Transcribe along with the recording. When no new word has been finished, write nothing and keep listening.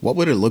What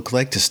would it look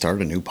like to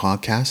start a new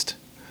podcast?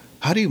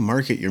 How do you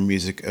market your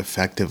music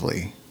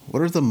effectively?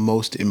 What are the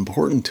most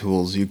important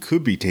tools you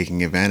could be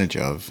taking advantage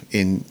of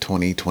in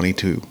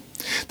 2022?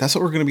 That's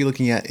what we're going to be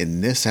looking at in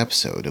this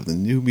episode of the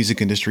New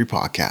Music Industry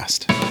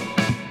Podcast.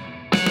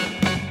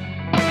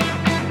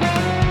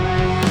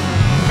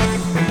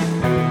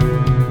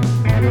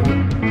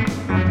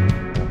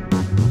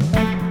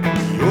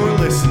 You're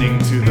listening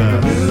to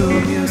the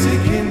New Music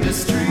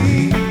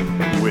Industry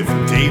with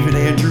David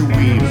Andrew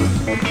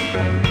Weeb.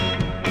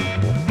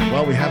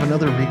 Well, we have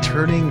another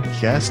returning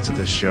guest to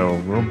the show,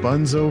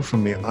 Robonzo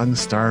from the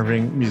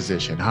Unstarving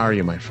musician. How are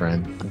you, my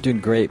friend? I'm doing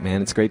great,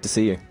 man. It's great to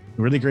see you.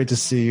 Really great to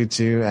see you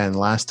too. And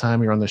last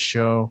time you were on the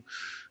show,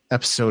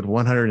 episode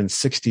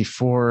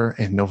 164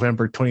 in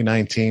November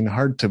 2019.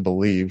 Hard to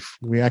believe.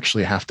 We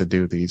actually have to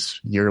do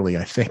these yearly,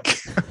 I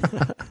think.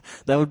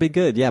 That would be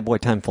good. Yeah, boy,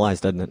 time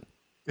flies, doesn't it?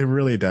 It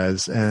really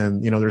does.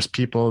 And, there's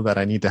people that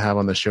I need to have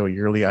on the show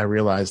yearly. I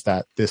realized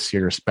that this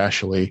year,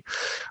 especially,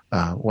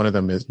 one of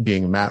them is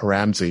being Matt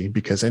Ramsey,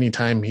 because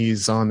anytime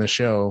he's on the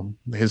show,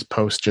 his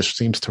post just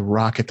seems to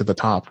rocket to the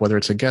top, whether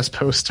it's a guest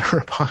post or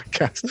a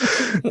podcast.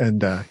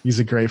 And he's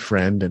a great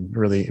friend and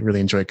really, really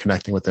enjoy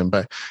connecting with him.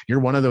 But you're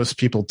one of those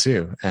people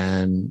too.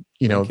 And,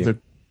 the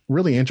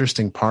really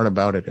interesting part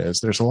about it is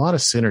there's a lot of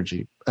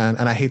synergy, and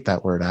I hate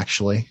that word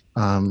actually.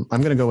 I'm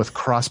going to go with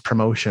cross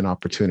promotion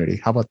opportunity.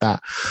 How about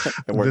that?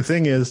 The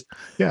thing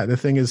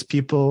is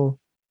people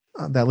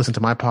that listen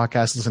to my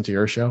podcast listen to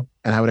your show,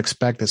 and I would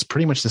expect it's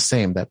pretty much the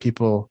same, that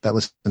people that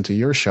listen to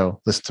your show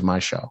listen to my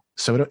show.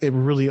 So it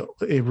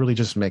really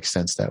just makes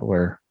sense that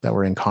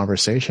we're in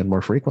conversation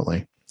more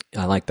frequently.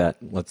 I like that.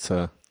 It's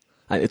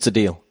a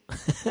deal.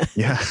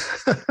 Yeah.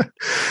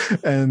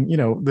 And,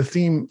 the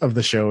theme of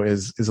the show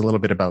is a little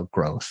bit about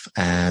growth.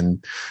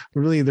 And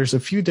really, there's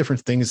a few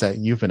different things that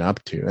you've been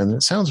up to. And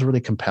it sounds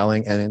really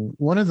compelling. And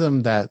one of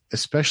them that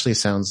especially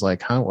sounds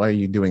like, how are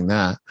you doing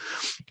that?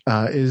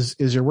 Is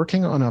you're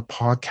working on a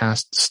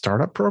podcast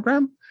startup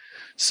program.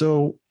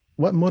 So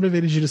what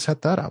motivated you to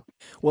set that up?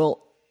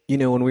 Well,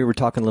 when we were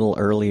talking a little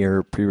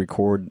earlier,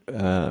 pre-record,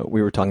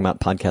 we were talking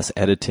about podcast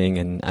editing.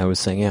 And I was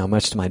saying,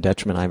 much to my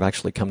detriment, I've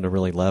actually come to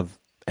really love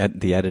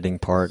the editing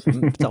part.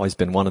 It's always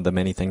been one of the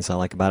many things I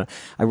like about it.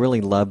 I really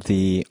love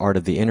the art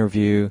of the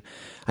interview.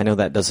 I know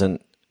that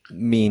doesn't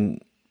mean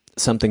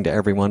something to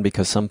everyone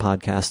because some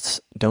podcasts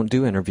don't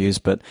do interviews,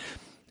 but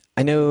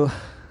I know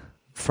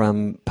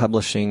from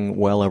publishing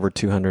well over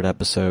 200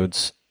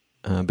 episodes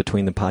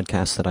between the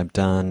podcasts that I've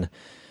done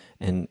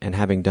and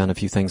having done a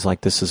few things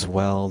like this as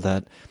well,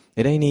 that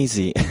it ain't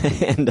easy.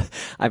 And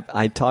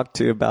I talked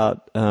to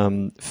about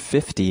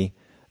 50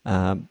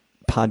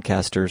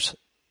 podcasters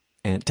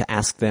and to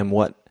ask them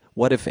what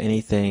if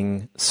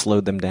anything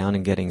slowed them down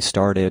in getting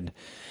started.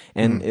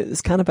 And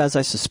it's kind of as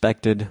I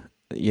suspected.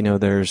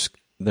 There's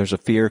a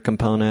fear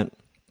component,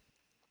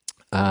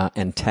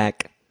 and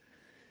tech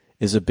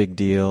is a big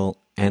deal.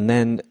 And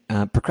then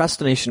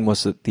procrastination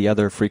was the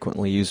other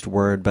frequently used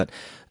word, but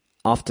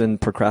often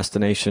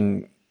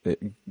procrastination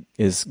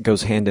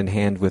goes hand in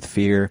hand with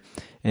fear.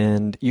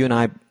 And you and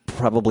I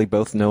probably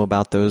both know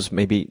about those,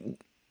 maybe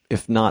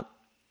if not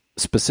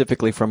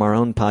specifically from our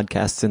own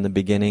podcasts in the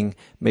beginning,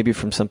 maybe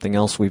from something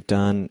else we've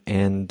done.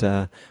 And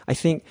I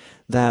think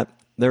that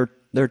there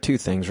are two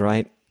things,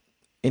 right?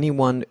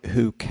 Anyone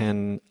who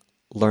can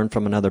learn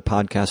from another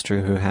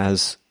podcaster who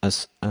has a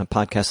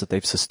podcast that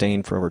they've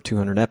sustained for over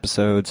 200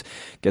 episodes,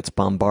 gets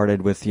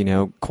bombarded with,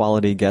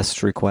 quality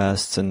guest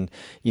requests and,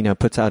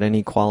 puts out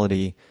any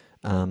quality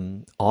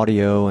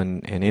audio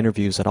and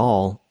interviews at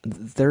all,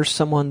 there's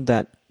someone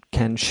that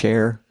can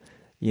share,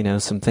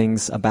 some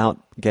things about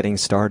getting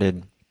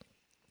started.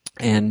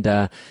 And,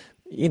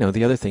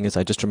 the other thing is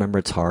I just remember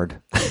it's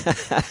hard.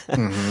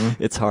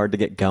 It's hard to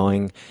get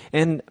going.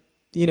 And,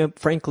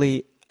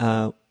 frankly,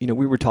 we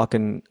were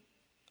talking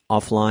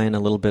offline a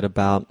little bit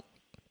about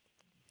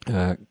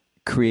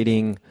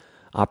creating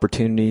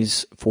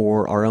opportunities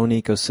for our own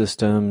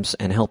ecosystems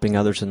and helping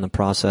others in the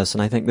process.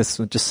 And I think this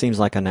just seems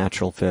like a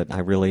natural fit. I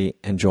really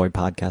enjoy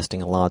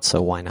podcasting a lot,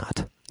 so why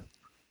not?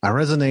 I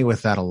resonate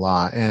with that a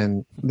lot.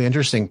 And the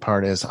interesting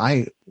part is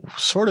I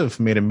sort of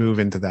made a move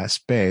into that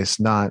space,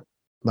 not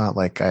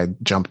like I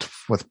jumped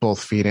with both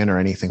feet in or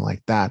anything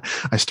like that.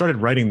 I started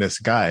writing this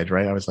guide,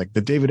 right? I was like the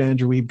David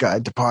Andrew Weeb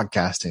Guide to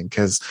Podcasting,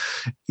 because,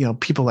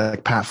 people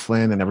like Pat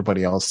Flynn and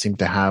everybody else seem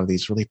to have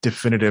these really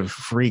definitive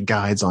free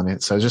guides on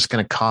it. So I was just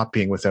kind of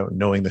copying without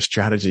knowing the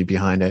strategy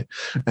behind it.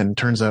 And it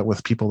turns out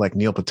with people like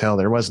Neil Patel,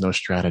 there was no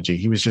strategy.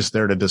 He was just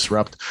there to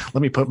disrupt.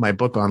 Let me put my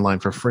book online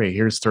for free.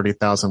 Here's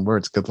 30,000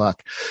 words. Good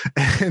luck.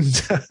 And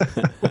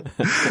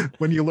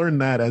when you learn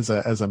that as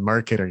a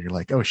marketer, you're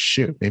like, oh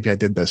shoot, maybe I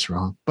did this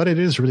wrong. But it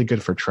is really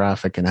good for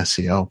traffic and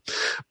SEO.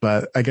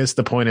 But I guess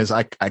the point is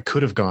I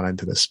could have gone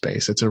into this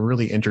space. It's a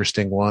really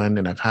interesting one.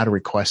 And I've had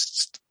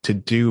requests to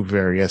do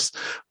various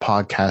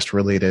podcast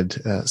related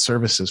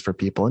services for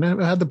people. And I've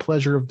had the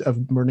pleasure of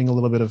earning a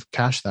little bit of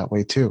cash that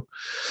way too.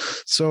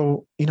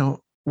 So,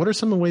 what are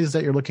some of the ways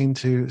that you're looking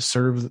to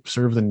serve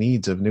the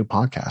needs of new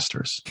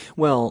podcasters?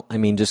 Well,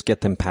 just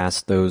get them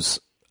past those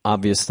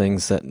obvious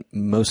things that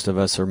most of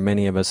us or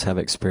many of us have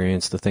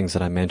experienced, the things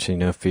that I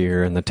mentioned,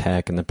 fear and the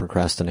tech and the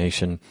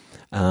procrastination,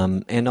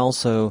 and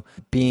also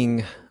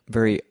being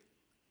very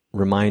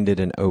reminded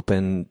and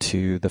open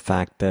to the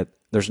fact that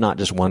there's not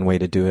just one way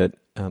to do it.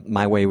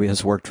 My way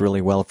has worked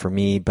really well for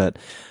me, but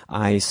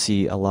I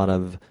see a lot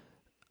of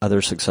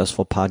other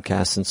successful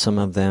podcasts, and some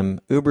of them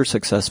uber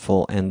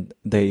successful, and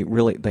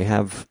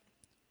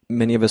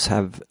many of us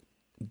have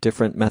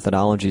different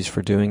methodologies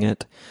for doing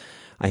it.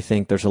 I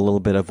think there's a little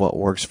bit of what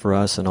works for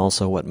us and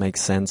also what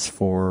makes sense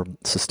for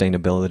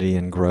sustainability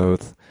and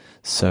growth.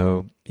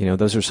 So,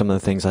 those are some of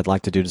the things I'd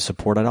like to do to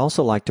support. I'd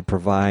also like to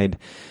provide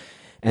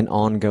an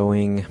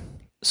ongoing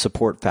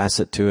support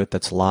facet to it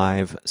that's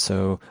live.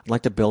 So I'd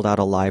like to build out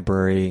a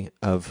library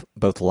of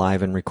both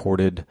live and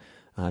recorded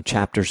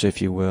chapters,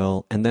 if you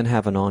will, and then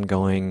have an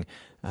ongoing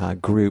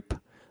group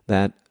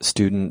that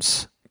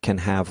students can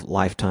have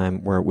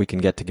lifetime where we can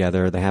get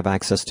together. They have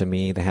access to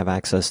me. They have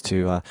access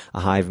to a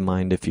hive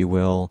mind, if you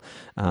will,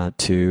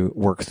 to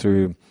work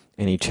through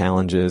any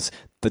challenges,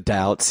 the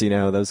doubts,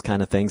 those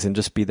kind of things, and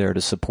just be there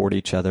to support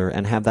each other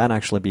and have that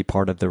actually be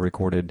part of the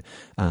recorded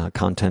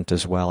content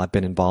as well. I've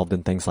been involved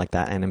in things like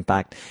that, and in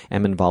fact,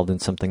 am involved in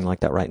something like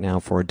that right now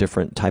for a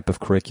different type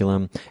of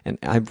curriculum, and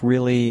I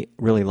really,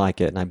 really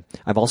like it. And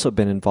I've also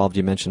been involved,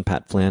 you mentioned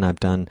Pat Flynn, I've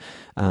done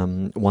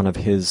one of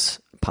his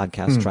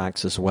podcast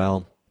tracks as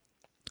well.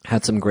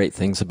 Had some great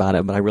things about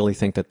it, but I really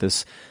think that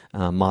this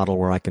model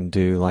where I can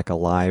do like a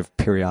live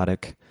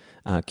periodic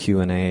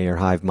Q&A or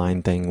hive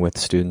mind thing with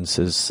students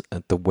is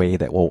the way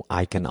that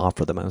I can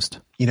offer the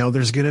most.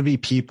 There's going to be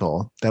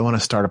people that want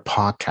to start a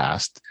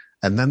podcast,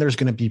 and then there's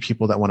going to be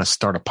people that want to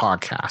start a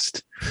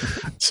podcast.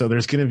 So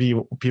there's going to be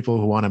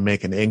people who want to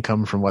make an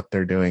income from what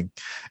they're doing.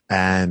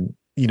 And,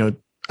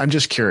 I'm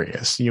just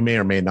curious. You may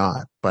or may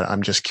not, but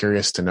I'm just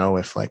curious to know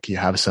if you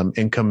have some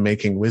income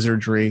making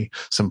wizardry,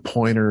 some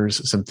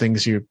pointers, some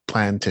things you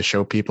plan to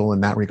show people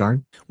in that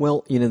regard.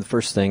 Well, the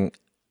first thing,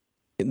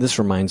 this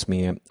reminds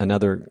me,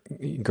 another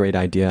great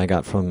idea I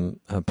got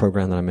from a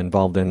program that I'm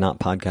involved in, not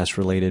podcast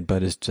related,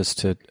 but is just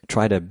to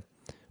try to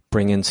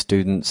bring in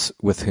students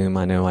with whom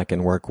I know I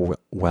can work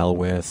well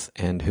with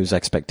and whose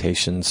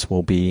expectations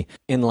will be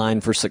in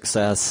line for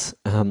success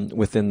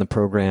within the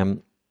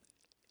program.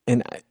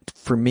 And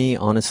for me,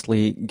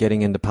 honestly,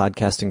 getting into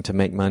podcasting to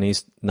make money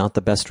is not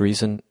the best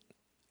reason.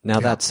 Now,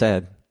 that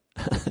said,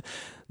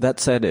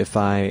 if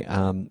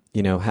I,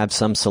 have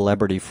some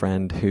celebrity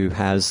friend who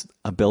has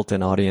a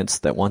built-in audience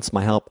that wants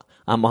my help,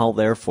 I'm all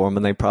there for them,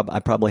 and I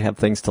probably have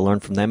things to learn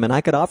from them, and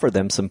I could offer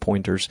them some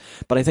pointers.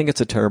 But I think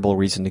it's a terrible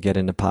reason to get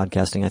into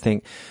podcasting. I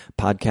think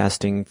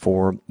podcasting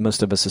for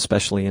most of us,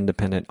 especially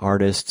independent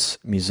artists,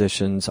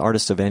 musicians,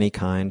 artists of any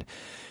kind,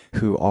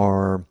 who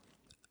are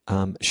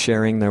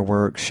sharing their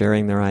work,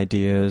 sharing their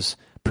ideas,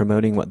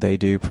 promoting what they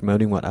do,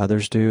 promoting what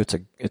others do.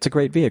 It's a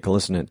great vehicle,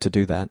 isn't it, to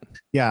do that?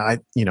 Yeah,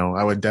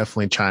 I would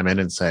definitely chime in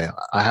and say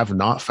I have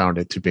not found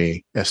it to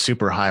be a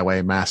super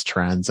highway mass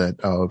transit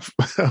of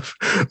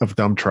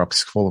dump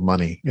trucks full of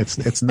money.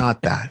 It's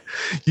not that.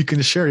 You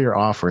can share your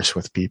offers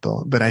with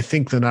people, but I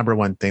think the number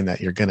one thing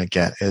that you're going to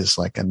get is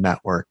like a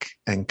network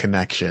and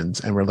connections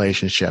and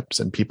relationships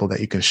and people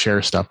that you can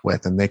share stuff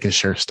with, and they can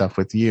share stuff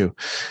with you,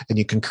 and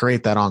you can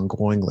create that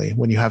ongoingly.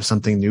 When you have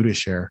something new to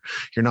share,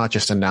 you're not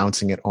just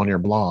announcing it on your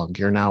blog.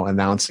 You're now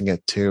announcing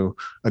it to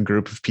a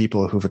group of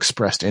people who've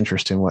expressed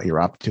interest in what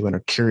you're up to and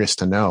are curious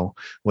to know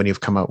when you've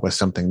come out with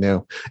something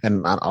new.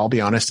 And I'll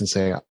be honest and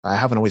say I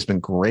haven't always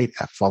been great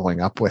at following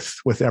up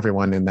with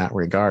everyone in that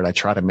regard. I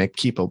try to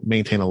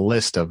maintain a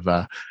list of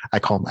I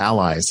call them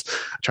allies.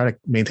 I try to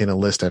maintain a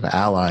list of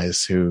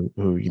allies who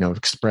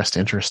expressed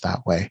interest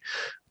that way.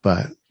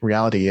 But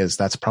reality is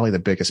that's probably the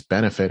biggest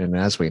benefit. And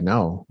as we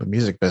know, the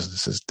music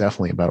business is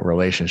definitely about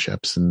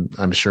relationships. And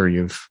I'm sure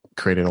you've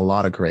created a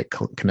lot of great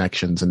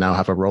connections and now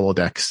have a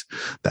Rolodex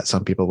that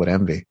some people would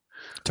envy.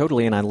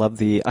 Totally. And I love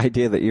the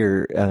idea that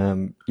you're,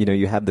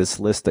 you have this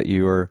list that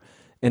you are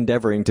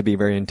endeavoring to be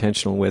very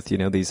intentional with,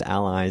 these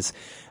allies.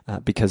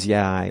 Because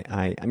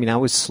I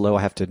was slow.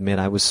 I have to admit,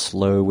 I was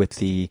slow with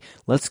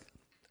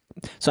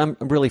so I'm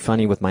really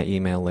funny with my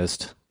email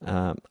list.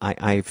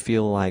 I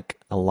feel like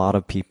a lot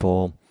of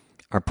people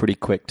are pretty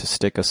quick to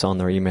stick us on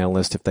their email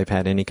list if they've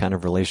had any kind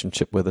of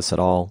relationship with us at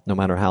all, no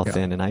matter how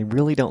thin. And I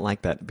really don't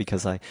like that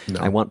because I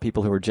want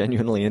people who are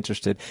genuinely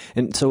interested.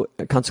 And so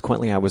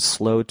consequently, I was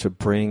slow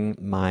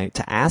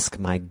to ask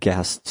my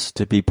guests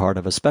to be part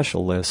of a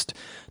special list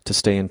to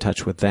stay in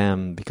touch with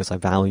them because I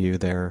value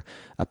their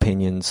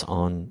opinions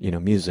on,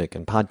 music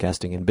and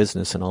podcasting and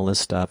business and all this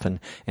stuff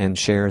and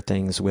share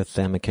things with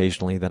them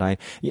occasionally that I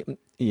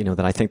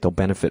think they'll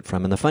benefit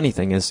from. And the funny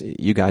thing is,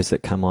 you guys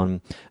that come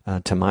on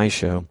to my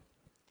show,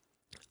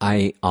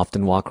 I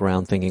often walk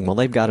around thinking, well,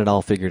 they've got it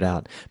all figured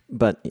out.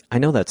 But I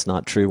know that's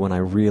not true when I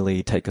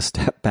really take a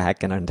step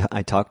back and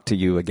I talk to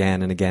you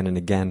again and again and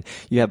again.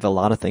 You have a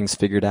lot of things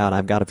figured out.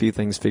 I've got a few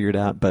things figured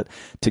out, but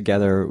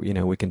together,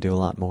 we can do a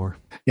lot more.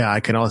 Yeah, I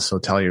can also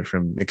tell you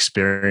from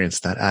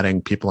experience that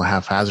adding people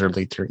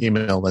haphazardly to your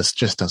email list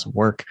just doesn't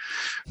work.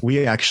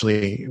 We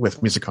actually,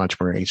 with Music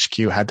Entrepreneur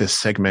HQ, had to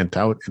segment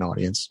out an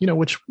audience,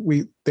 which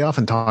they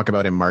often talk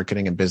about in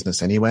marketing and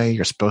business anyway.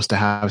 You're supposed to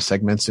have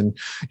segments in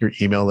your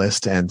email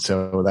list. And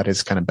so that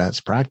is kind of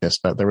best practice.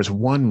 But there was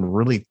one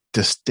really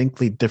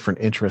distinctly different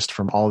interest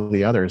from all of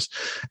the others.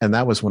 And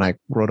that was when I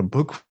wrote a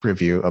book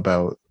review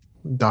about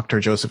Dr.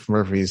 Joseph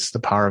Murphy's The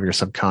Power of Your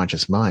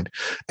Subconscious Mind.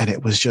 And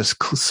it was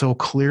just so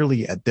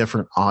clearly a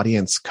different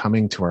audience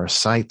coming to our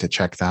site to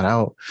check that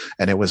out.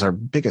 And it was our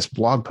biggest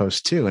blog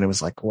post too. And it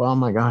was like, well,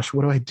 my gosh,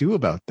 what do I do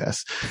about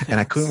this? And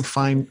I couldn't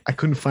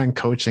find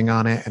coaching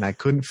on it. And I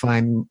couldn't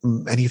find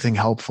anything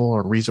helpful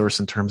or resource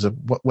in terms of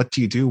what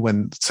do you do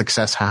when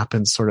success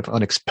happens sort of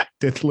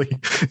unexpectedly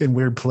in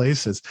weird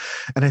places.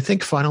 And I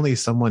think finally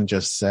someone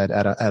just said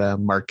at a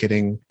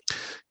marketing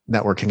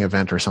networking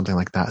event or something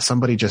like that,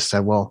 somebody just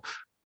said, well,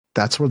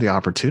 that's where the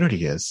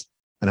opportunity is.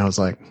 And I was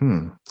like,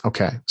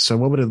 okay. So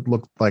what would it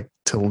look like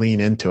to lean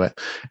into it?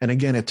 And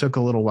again, it took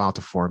a little while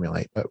to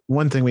formulate. But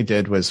one thing we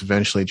did was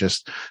eventually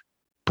just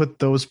put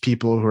those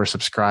people who are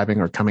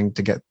subscribing or coming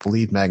to get the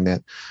lead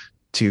magnet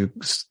to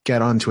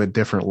get onto a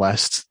different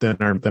list than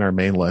our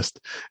main list.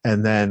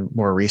 And then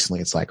more recently,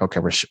 it's like, okay,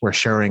 we're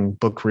sharing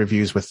book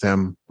reviews with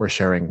them. We're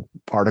sharing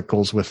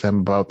articles with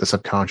them about the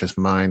subconscious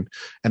mind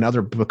and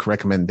other book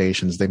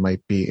recommendations they might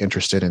be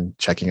interested in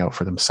checking out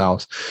for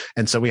themselves.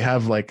 And so we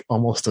have like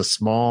almost a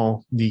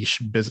small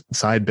niche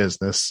side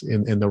business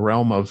in the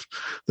realm of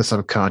the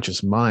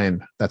subconscious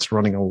mind that's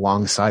running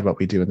alongside what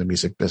we do in the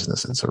music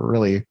business. And it's a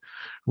really,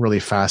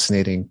 really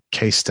fascinating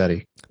case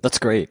study. That's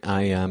great.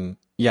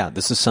 Yeah,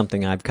 this is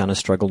something I've kind of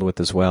struggled with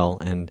as well,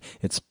 and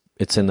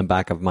it's in the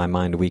back of my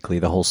mind weekly,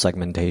 the whole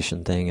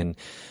segmentation thing, and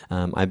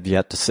I've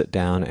yet to sit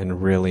down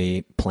and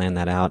really plan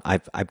that out.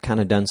 I've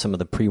kind of done some of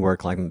the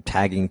pre-work, like I'm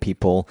tagging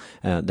people,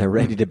 they're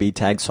ready to be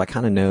tagged, so I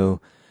kind of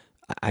know,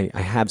 I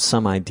have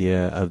some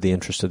idea of the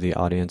interest of the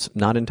audience,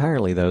 not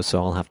entirely though,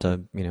 so I'll have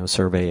to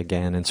survey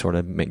again and sort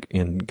of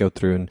go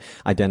through and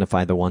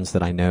identify the ones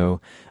that I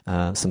know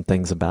some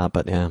things about.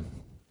 But yeah,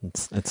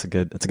 it's a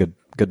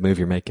good move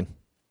you're making.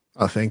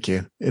 Oh, thank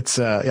you. It's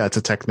a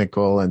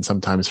technical and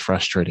sometimes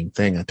frustrating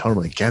thing. I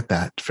totally get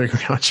that,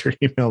 figuring out your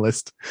email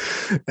list.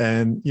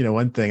 And,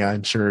 one thing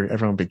I'm sure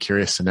everyone would be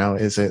curious to know,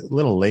 is it a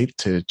little late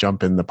to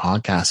jump in the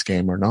podcast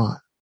game or not?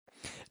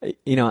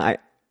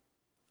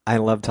 I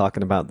love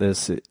talking about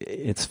this.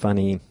 It's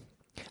funny.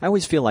 I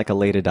always feel like a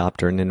late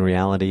adopter. And in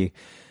reality,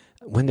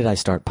 when did I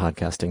start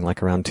podcasting?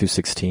 Like around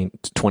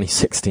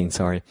 2016,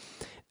 sorry.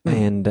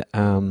 And,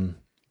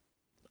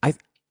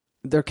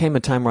 there came a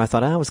time where I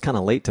thought I was kind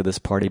of late to this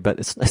party, but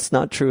it's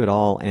not true at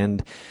all.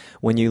 And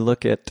when you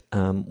look at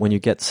when you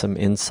get some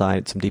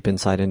deep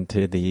insight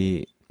into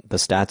the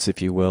stats,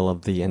 if you will,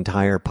 of the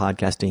entire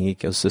podcasting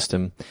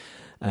ecosystem,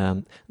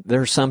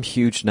 there's some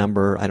huge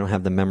number. I don't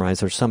have them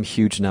memorized. There's some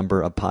huge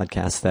number of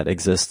podcasts that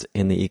exist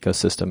in the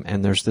ecosystem,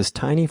 and there's this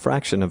tiny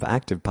fraction of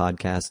active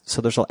podcasts.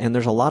 So there's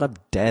a lot of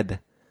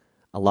dead.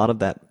 A lot of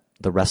that.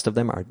 The rest of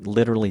them are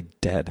literally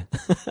dead.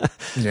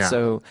 Yeah.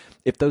 So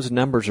if those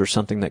numbers are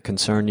something that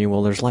concern you,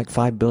 well, there's like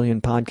 5 billion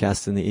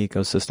podcasts in the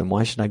ecosystem.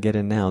 Why should I get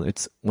in now?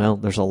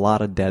 There's a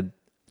lot of dead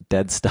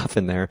stuff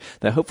in there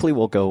that hopefully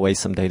will go away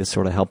someday to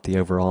sort of help the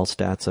overall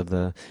stats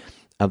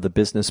of the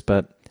business.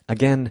 But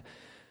again,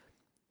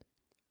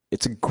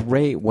 it's a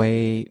great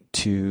way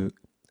to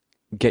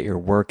get your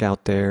work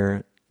out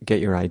there, get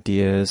your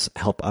ideas,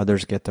 help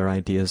others get their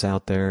ideas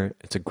out there.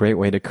 It's a great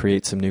way to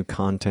create some new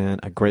content,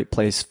 a great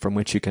place from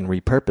which you can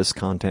repurpose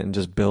content and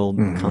just build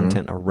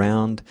content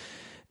around.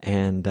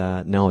 And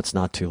no, it's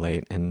not too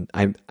late. And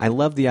I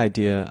love the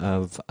idea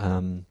of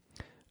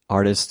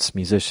artists,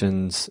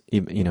 musicians,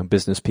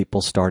 business people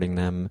starting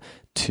them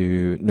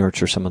to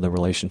nurture some of the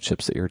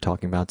relationships that you're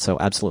talking about. So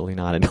absolutely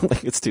not. I don't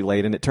think it's too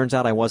late. And it turns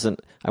out I wasn't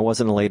a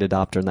late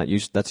adopter,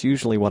 and that's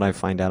usually what I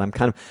find out.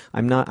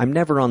 I'm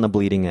never on the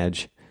bleeding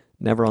edge.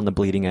 Never on the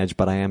bleeding edge,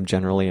 but I am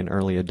generally an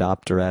early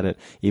adopter at it,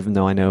 even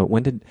though I know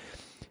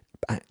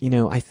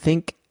I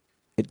think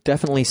it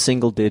definitely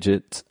single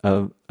digits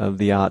of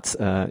the aughts,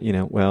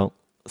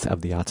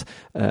 of the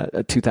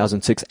aughts,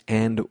 2006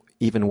 and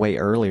even way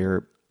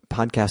earlier,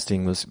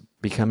 podcasting was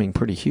becoming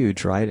pretty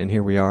huge, right? And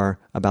here we are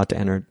about to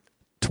enter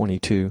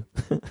 22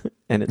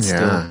 and it's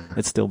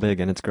still big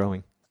and it's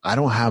growing. I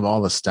don't have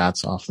all the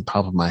stats off the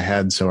top of my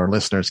head, so our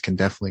listeners can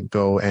definitely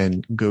go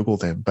and Google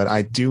them. But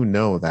I do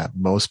know that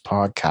most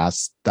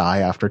podcasts die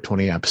after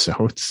 20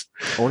 episodes.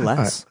 Or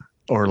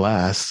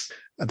less.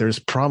 There's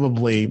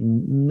probably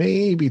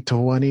maybe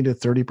 20 to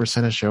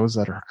 30% of shows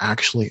that are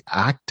actually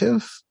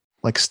active,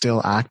 like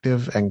still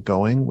active and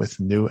going with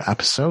new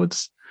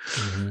episodes.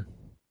 Mm-hmm.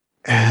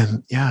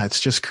 And yeah,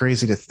 it's just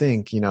crazy to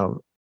think, and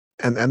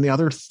the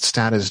other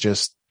stat is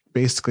just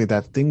basically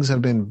that things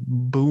have been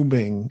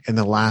booming in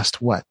the last,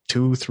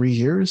 2-3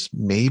 years,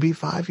 maybe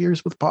 5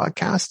 years with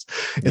podcasts.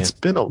 It's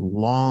been a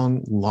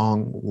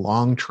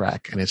long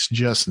trek. And it's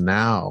just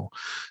now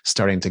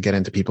starting to get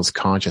into people's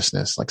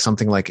consciousness. Like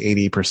something like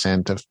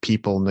 80% of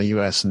people in the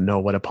US know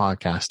what a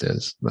podcast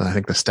is. I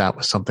think the stat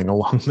was something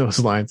along those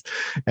lines.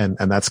 And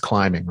that's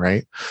climbing,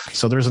 right?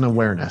 So there's an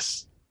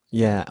awareness.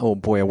 Yeah. Oh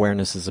boy,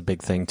 awareness is a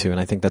big thing too. And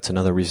I think that's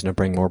another reason to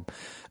bring more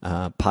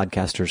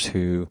podcasters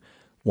who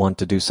want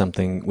to do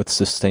something with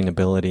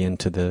sustainability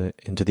into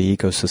the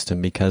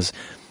ecosystem, because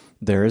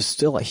there is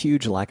still a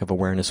huge lack of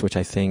awareness, which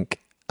I think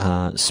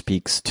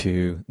speaks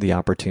to the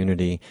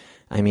opportunity.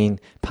 I mean,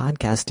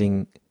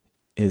 podcasting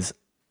is,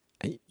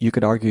 you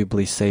could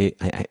arguably say,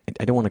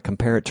 I don't want to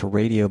compare it to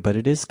radio, but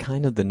it is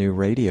kind of the new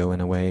radio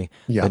in a way,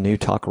 the new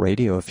talk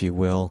radio, if you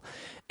will.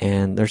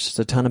 And there's just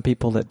a ton of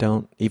people that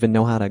don't even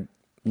know how to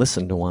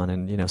listen to one.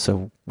 And,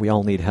 so we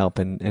all need help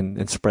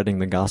in spreading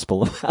the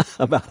gospel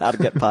about how to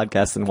get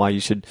podcasts and why you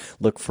should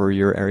look for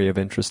your area of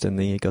interest in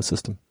the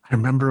ecosystem. I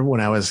remember when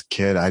I was a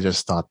kid, I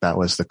just thought that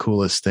was the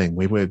coolest thing.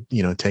 We would,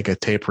 take a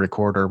tape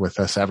recorder with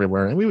us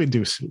everywhere, and we would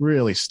do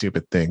really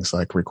stupid things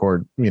like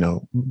record,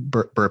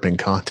 burping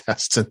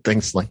contests and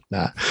things like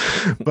that.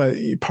 But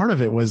part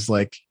of it was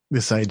like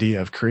this idea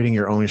of creating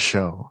your own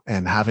show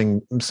and having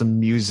some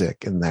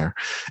music in there.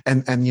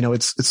 And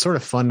it's sort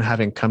of fun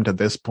having come to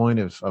this point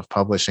of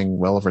publishing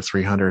well over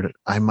 300.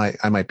 I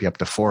might be up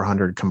to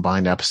 400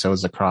 combined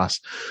episodes across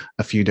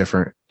a few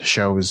different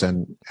shows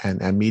and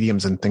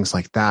mediums and things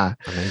like that.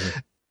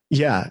 Amazing.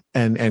 Yeah.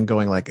 And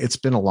going like, it's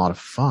been a lot of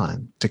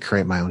fun to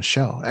create my own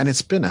show, and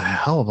it's been a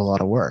hell of a lot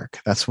of work.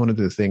 That's one of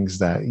the things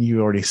that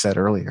you already said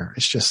earlier.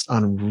 It's just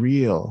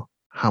unreal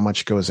how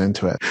much goes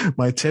into it.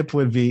 My tip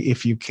would be,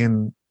 if you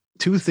can,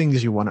 2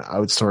 things you want to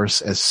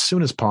outsource as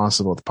soon as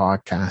possible with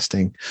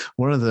podcasting.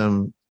 One of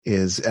them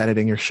is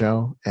editing your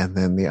show, and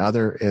then the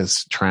other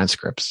is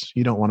transcripts.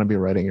 You don't want to be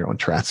writing your own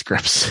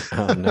transcripts.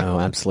 Oh no,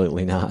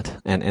 absolutely not.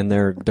 And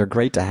they're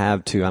great to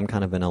have too. I'm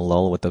kind of in a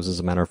lull with those. As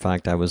a matter of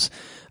fact, I was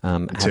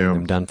having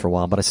them done for a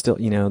while, but I still,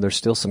 there's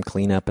still some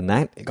cleanup, and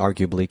that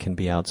arguably can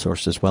be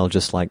outsourced as well.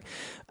 Just like,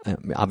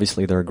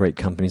 obviously there are great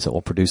companies that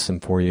will produce them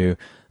for you.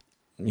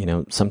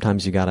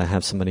 Sometimes you got to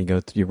have somebody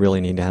you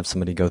really need to have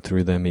somebody go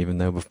through them, even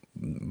though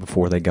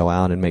before they go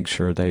out, and make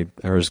sure they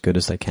are as good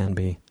as they can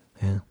be.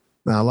 Yeah.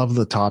 I love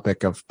the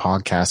topic of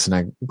podcasts, and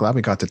I'm glad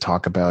we got to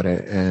talk about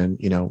it. And,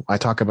 I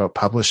talk about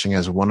publishing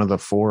as one of the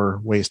 4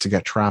 ways to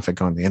get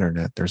traffic on the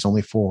internet. There's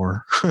only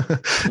 4.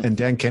 And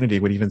Dan Kennedy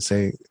would even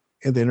say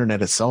the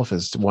internet itself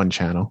is one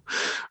channel,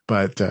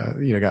 but,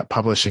 got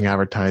publishing,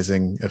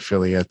 advertising,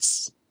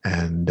 affiliates,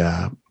 and,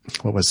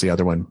 what was the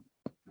other one?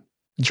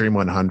 Dream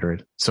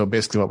 100. So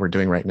basically what we're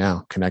doing right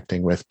now,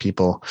 connecting with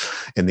people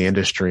in the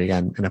industry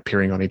and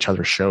appearing on each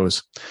other's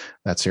shows.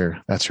 That's your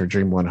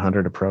Dream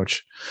 100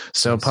 approach.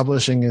 So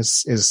publishing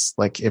is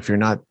like, if you're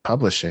not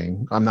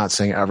publishing, I'm not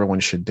saying everyone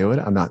should do it.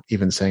 I'm not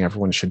even saying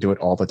everyone should do it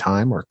all the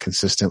time or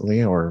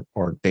consistently or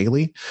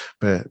daily,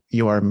 but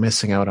you are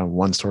missing out on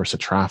one source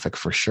of traffic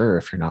for sure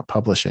if you're not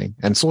publishing.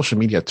 And social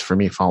media for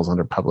me falls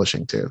under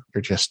publishing too.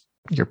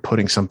 You're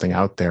putting something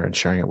out there and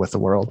sharing it with the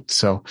world.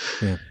 So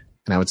yeah.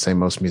 And I would say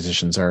most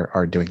musicians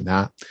are doing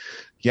that.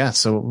 Yeah.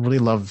 So really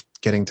love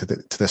getting to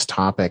this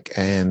topic,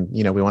 and,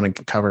 we want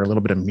to cover a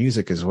little bit of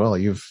music as well.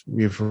 You've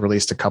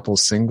released a couple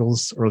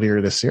singles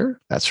earlier this year.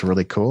 That's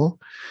really cool.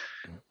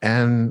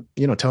 And,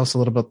 tell us a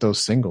little about those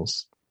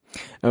singles.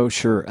 Oh,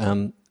 sure.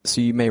 So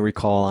you may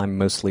recall I'm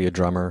mostly a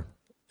drummer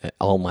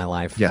all my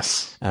life.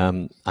 Yes.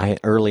 I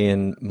early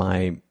in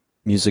my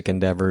music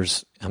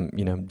endeavors,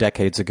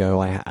 decades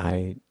ago,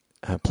 I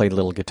played a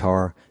little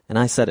guitar, and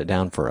I set it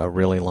down for a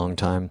really long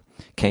time.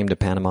 Came to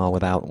Panama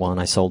without one.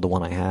 I sold the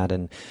one I had,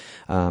 and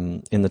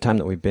in the time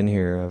that we've been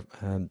here,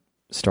 I've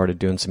started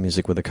doing some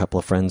music with a couple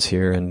of friends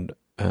here, and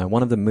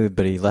one of them moved,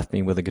 but he left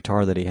me with a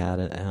guitar that he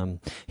had.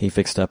 He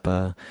fixed up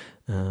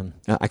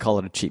I call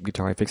it a cheap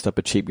guitar. He fixed up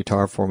a cheap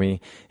guitar for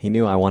me. He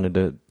knew I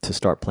wanted to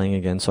start playing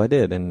again, so I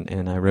did,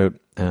 and I wrote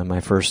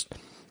my first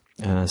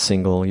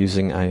single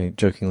I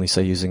jokingly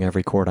say using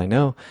every chord I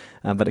know,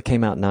 but it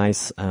came out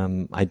nice.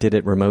 I did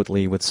it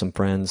remotely with some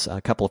friends,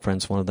 a couple of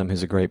friends, one of them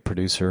who's a great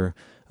producer,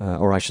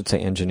 or I should say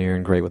engineer,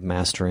 and great with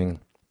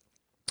mastering,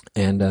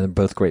 and they're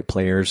both great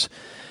players.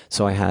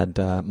 So I had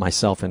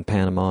myself in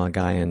Panama, a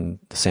guy in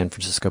the San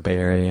Francisco Bay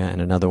Area,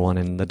 and another one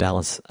in the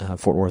Dallas,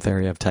 Fort Worth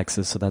area of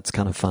Texas, so that's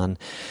kind of fun.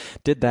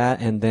 Did that,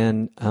 and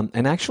then,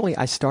 and actually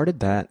I started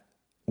that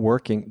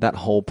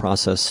whole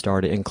process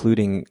started,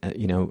 including,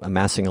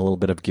 amassing a little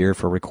bit of gear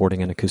for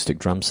recording an acoustic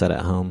drum set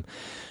at home.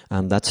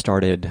 That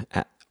started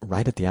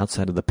right at the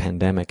outset of the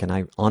pandemic, and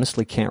I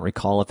honestly can't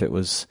recall if it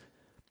was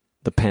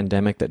the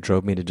pandemic that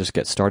drove me to just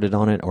get started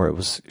on it, or it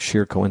was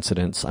sheer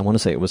coincidence. I want to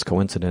say it was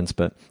coincidence,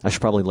 but I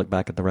should probably look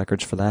back at the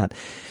records for that.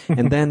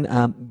 And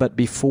then, but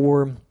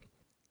before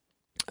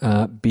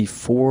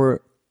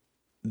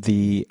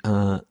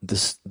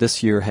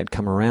this year had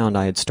come around,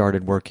 I had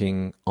started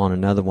working on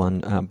another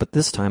one, but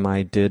this time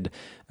I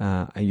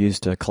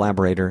used a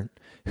collaborator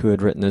who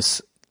had written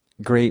this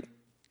great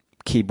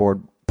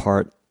keyboard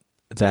part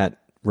that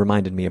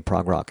reminded me of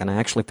prog rock, and I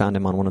actually found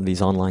him on one of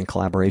these online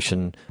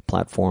collaboration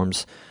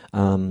platforms.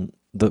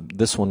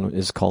 This one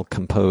is called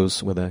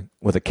Compose with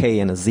a K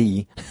and a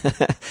Z,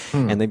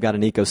 and they've got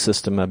an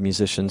ecosystem of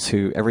musicians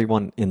who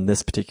everyone in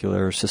this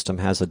particular system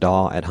has a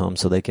DAW at home,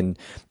 so they can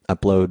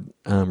upload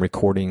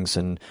recordings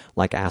and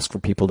like ask for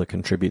people to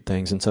contribute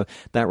things. And so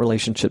that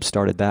relationship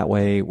started that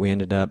way. We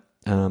ended up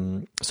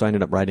so I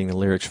ended up writing the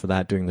lyrics for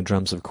that, doing the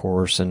drums, of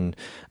course, and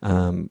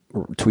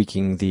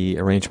tweaking the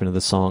arrangement of the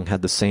song.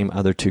 Had the same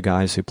other two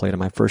guys who played on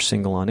my first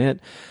single on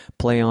it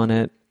play on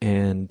it,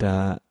 and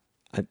the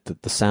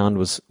sound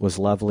was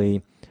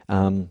lovely.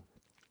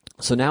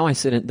 So now I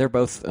sit in. They're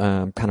both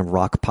kind of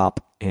rock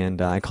pop,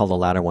 and I call the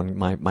latter one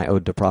my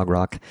ode to prog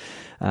rock.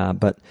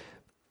 But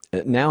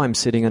now I'm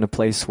sitting in a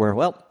place where,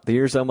 well, the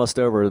year's almost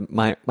over.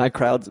 My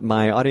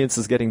audience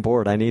is getting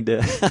bored. I need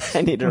to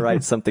I need to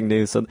write something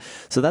new. So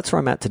that's where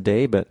I'm at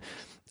today. But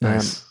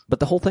Nice. but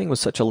the whole thing was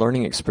such a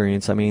learning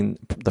experience. I mean,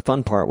 the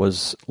fun part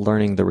was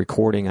learning the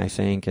recording, I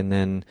think, and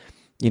then,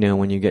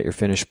 when you get your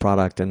finished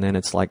product, and then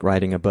it's like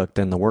writing a book,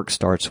 then the work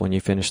starts when you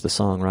finish the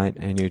song, right?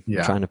 And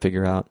you're trying to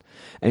figure out.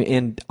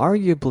 And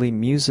arguably,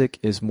 music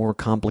is more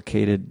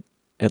complicated,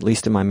 at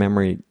least in my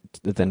memory,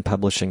 than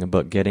publishing a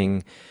book,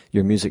 getting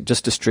your music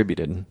just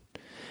distributed.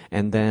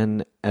 And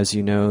then, as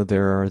you know,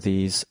 there are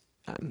these,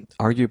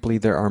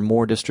 arguably, there are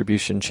more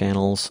distribution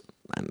channels.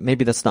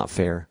 Maybe that's not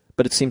fair,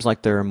 but it seems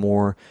like there are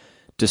more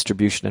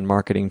distribution and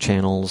marketing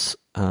channels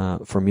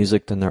for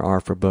music than there are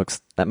for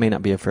books. That may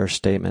not be a fair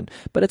statement,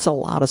 but it's a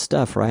lot of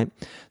stuff, right?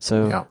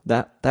 So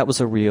that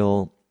was a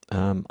real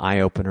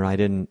eye opener. I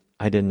didn't,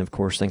 of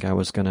course, think I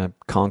was going to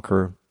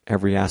conquer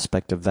every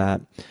aspect of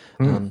that.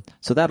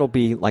 So that'll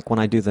be like when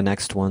I do the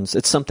next ones.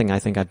 It's something I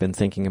think I've been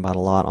thinking about a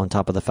lot, on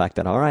top of the fact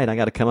that, all right, I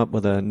got to come up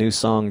with a new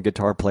song,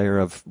 guitar player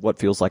of what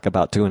feels like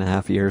about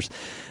 2.5 years,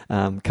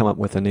 come up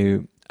with a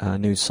new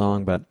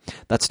song. But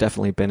that's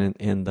definitely been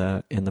in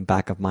the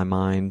back of my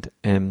mind.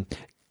 And,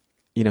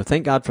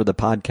 thank God for the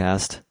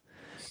podcast.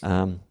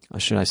 Or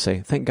should I say,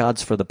 thank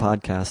God's for the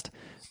podcast.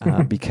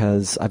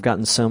 Because I've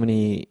gotten so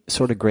many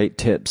sort of great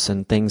tips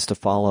and things to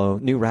follow,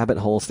 new rabbit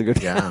holes to go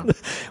down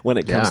when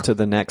it comes to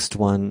the next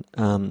one,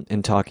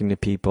 in talking to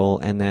people.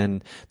 And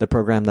then the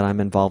program that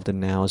I'm involved in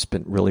now has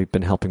really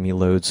been helping me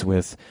loads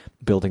with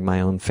building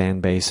my own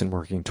fan base and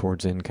working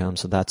towards income.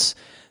 So that's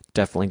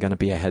definitely going to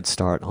be a head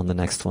start on the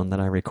next one that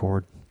I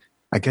record.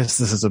 I guess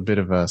this is a bit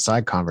of a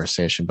side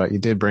conversation, but you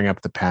did bring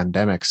up the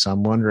pandemic. So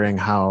I'm wondering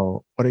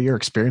what your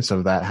experience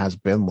of that has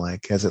been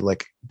like? Has it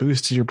like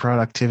boosted your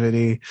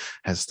productivity?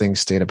 Has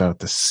things stayed about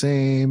the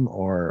same,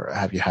 or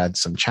have you had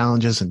some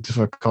challenges and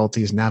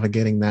difficulties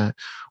navigating that?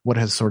 What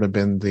has sort of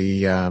been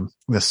the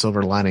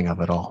silver lining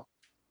of it all?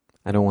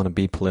 I don't want to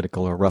be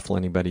political or ruffle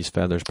anybody's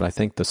feathers, but I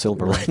think the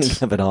silver lining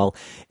of it all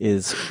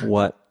is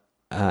what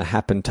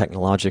happened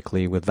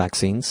technologically with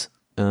vaccines.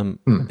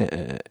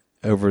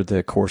 Over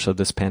the course of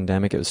this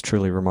pandemic. It was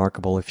truly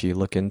remarkable if you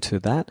look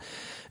into that,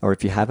 or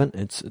if you haven't,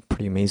 it's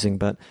pretty amazing.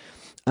 But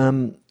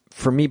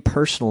for me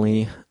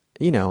personally,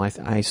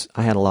 I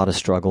had a lot of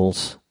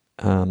struggles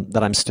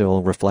that I'm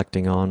still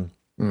reflecting on.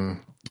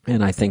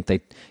 And I think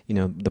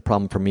the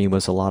problem for me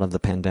was a lot of the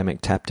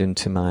pandemic tapped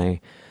into my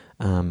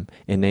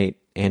innate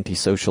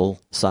antisocial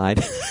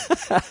side.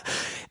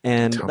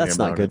 And that's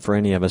not good for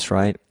any of us,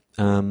 right?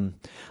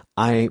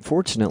 I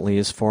fortunately,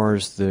 as far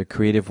as the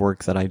creative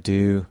work that I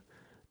do,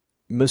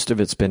 most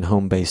of it's been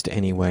home-based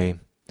anyway.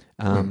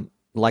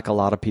 Like a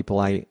lot of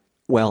people,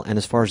 and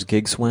as far as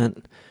gigs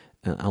went,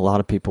 a lot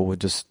of people would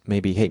just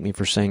maybe hate me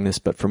for saying this,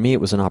 but for me, it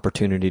was an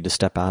opportunity to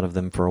step out of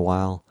them for a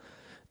while.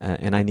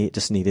 And I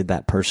just needed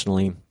that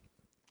personally.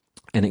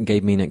 And it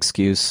gave me an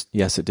excuse.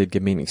 Yes, it did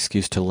give me an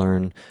excuse to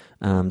learn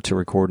to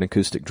record an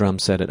acoustic drum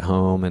set at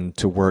home and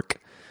to work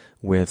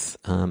with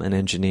an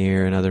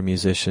engineer and other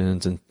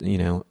musicians. And,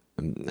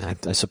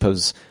 I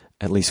suppose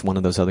at least one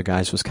of those other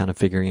guys was kind of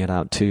figuring it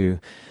out too.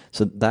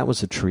 So that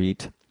was a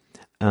treat.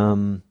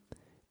 But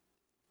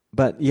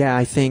yeah,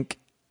 I think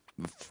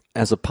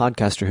as a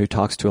podcaster who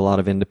talks to a lot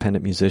of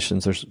independent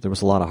musicians, there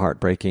was a lot of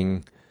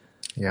heartbreaking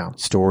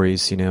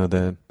stories,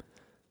 the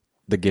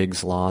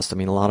gigs lost. I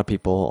mean, a lot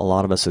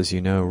of us, as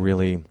you know,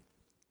 really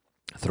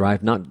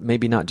thrive,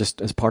 maybe not just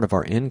as part of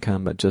our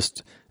income, but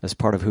just as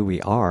part of who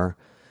we are,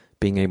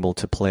 being able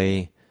to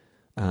play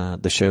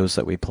the shows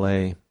that we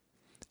play.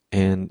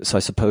 And so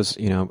I suppose,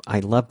 I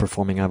love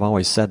performing. I've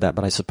always said that,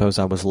 but I suppose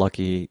I was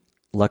luckily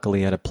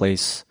at a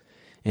place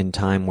in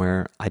time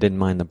where I didn't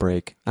mind the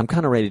break. I'm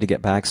kind of ready to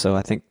get back, so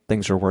I think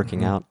things are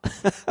working out.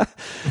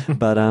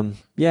 But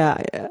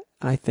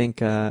I think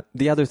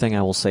the other thing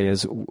I will say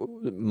is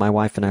my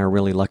wife and I are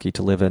really lucky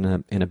to live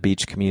in a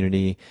beach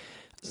community,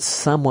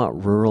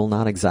 somewhat rural,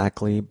 not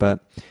exactly, but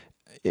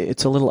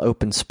it's a little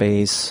open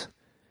space.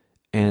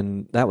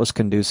 And that was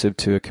conducive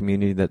to a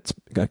community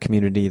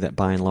that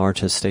by and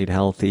large has stayed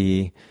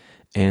healthy.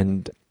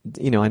 And,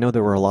 I know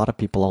there were a lot of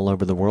people all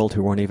over the world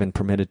who weren't even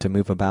permitted to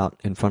move about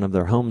in front of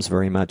their homes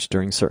very much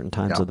during certain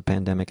times of the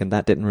pandemic. And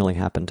that didn't really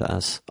happen to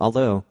us.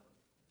 Although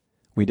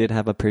we did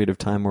have a period of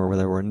time where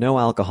there were no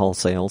alcohol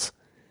sales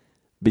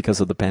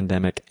because of the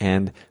pandemic,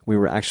 and we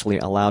were actually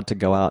allowed to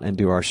go out and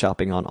do our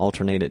shopping on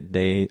alternate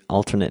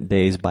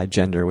days by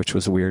gender, which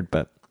was weird,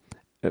 but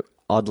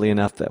oddly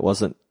enough, that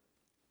wasn't,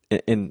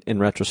 in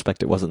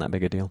retrospect, it wasn't that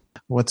big a deal.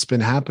 What's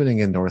been happening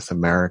in North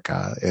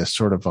America is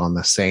sort of on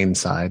the sane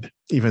side,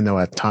 even though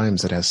at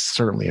times it has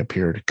certainly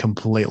appeared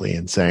completely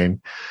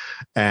insane.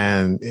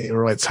 And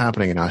what's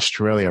happening in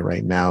Australia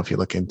right now, if you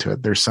look into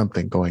it, there's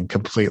something going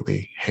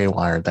completely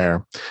haywire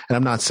there. And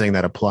I'm not saying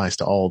that applies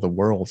to all the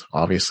world.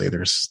 Obviously,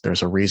 there's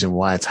a reason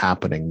why it's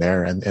happening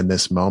there and in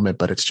this moment,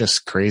 but it's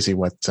just crazy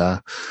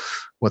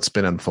what's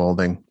been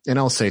unfolding. And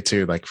I'll say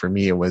too, like for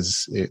me,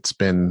 it's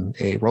been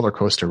a roller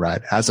coaster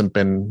ride. It hasn't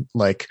been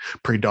like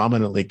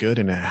predominantly good,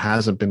 and it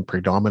hasn't been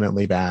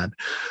predominantly bad.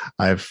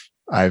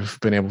 I've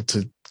been able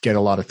to get a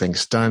lot of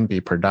things done,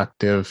 be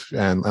productive.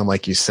 And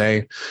like you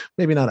say,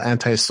 maybe not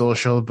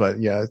antisocial, but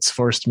yeah, it's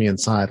forced me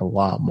inside a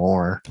lot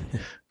more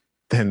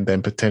than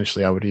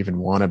potentially I would even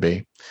want to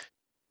be.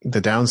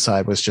 The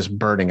downside was just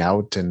burning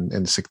out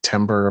in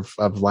September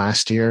of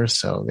last year.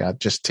 So yeah,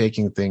 just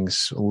taking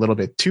things a little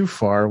bit too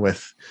far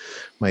with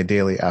my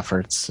daily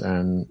efforts.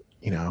 And,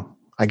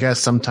 I guess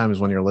sometimes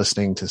when you're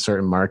listening to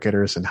certain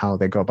marketers and how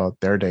they go about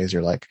their days,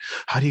 you're like,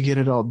 how do you get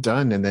it all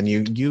done? And then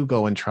you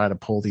go and try to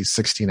pull these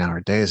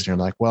 16-hour days, and you're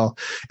like, well,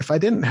 if I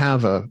didn't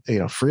have a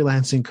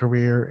freelancing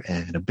career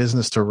and a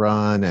business to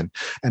run and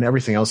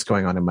everything else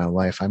going on in my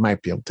life, I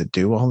might be able to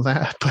do all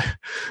that.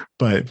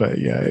 But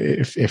yeah,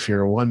 if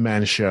you're a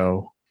one-man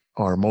show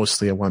or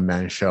mostly a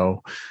one-man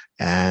show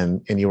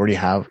and you already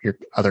have your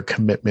other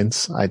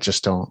commitments,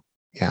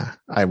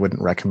 I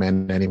wouldn't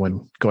recommend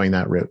anyone going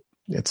that route.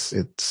 It's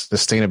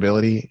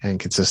sustainability and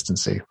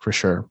consistency for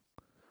sure.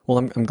 Well,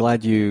 I'm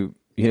glad you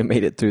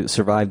made it through,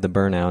 survived the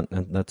burnout,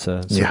 and that's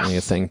certainly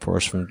a thing for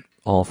us from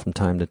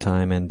time to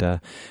time.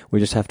 And we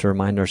just have to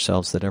remind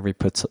ourselves that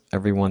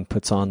everyone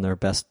puts on their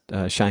best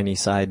shiny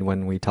side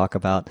when we talk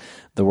about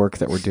the work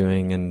that we're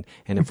doing, and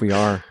if we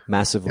are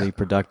massively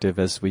productive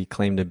as we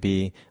claim to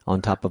be,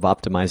 on top of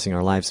optimizing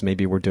our lives,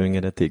 maybe we're doing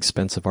it at the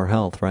expense of our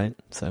health, right?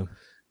 So.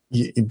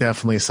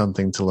 Definitely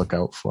something to look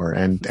out for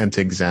and to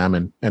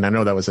examine. And I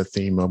know that was a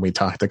theme when we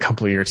talked a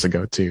couple of years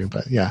ago too,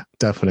 but yeah,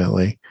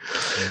 definitely.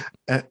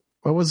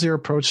 What was your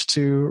approach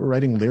to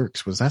writing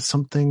lyrics? Was that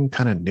something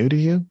kind of new to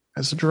you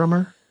as a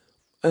drummer?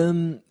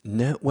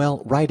 No,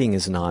 well, writing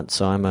is not.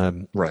 So I'm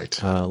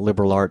a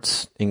liberal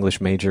arts English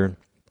major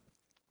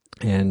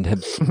and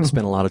have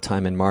spent a lot of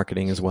time in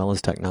marketing as well as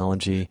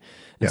technology.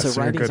 And so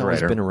writing's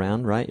always been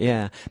around, right?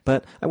 Yeah.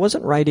 But I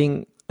wasn't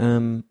writing,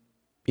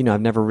 I've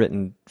never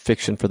written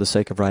fiction for the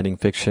sake of writing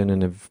fiction,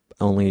 and have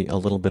only a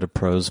little bit of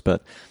prose,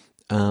 but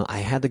I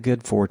had the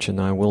good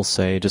fortune, I will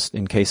say, just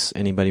in case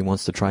anybody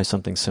wants to try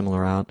something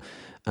similar out,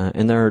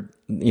 and there are,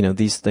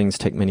 these things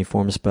take many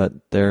forms, but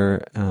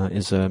there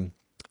is a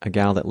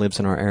gal that lives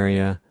in our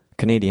area,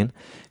 Canadian,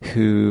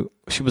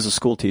 she was a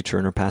school teacher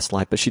in her past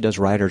life, but she does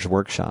writers'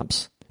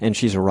 workshops. And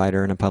she's a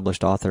writer and a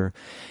published author.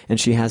 And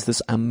she has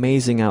this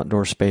amazing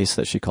outdoor space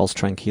that she calls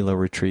Tranquilo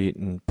Retreat.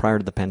 And prior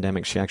to the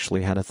pandemic, she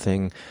actually had a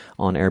thing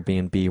on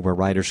Airbnb where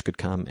writers could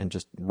come and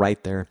just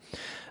write there.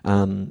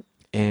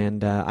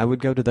 And I would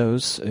go to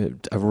those,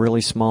 a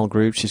really small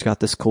group. She's got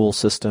this cool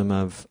system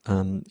of,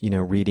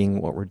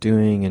 reading what we're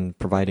doing and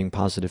providing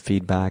positive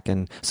feedback.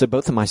 And so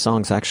both of my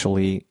songs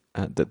actually,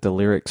 the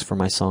lyrics for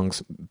my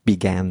songs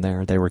began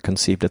there. They were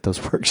conceived at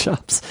those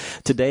workshops.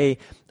 Today,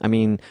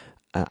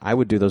 I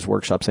would do those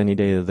workshops any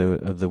day of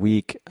the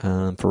week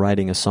for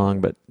writing a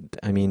song. But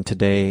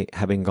today,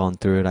 having gone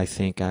through it, I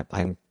think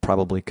I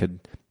probably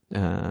could.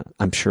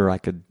 I'm sure I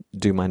could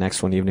do my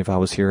next one even if I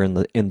was here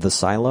in the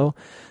silo.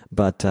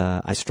 But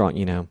a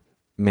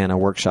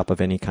workshop of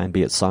any kind,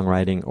 be it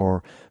songwriting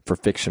or for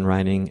fiction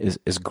writing,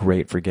 is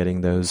great for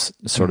getting those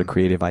sort of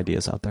creative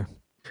ideas out there.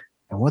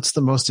 And what's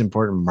the most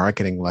important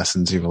marketing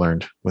lessons you've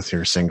learned with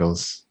your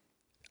singles?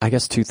 I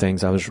guess two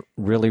things. I was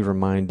really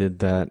reminded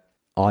that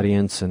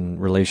audience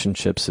and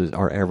relationships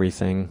are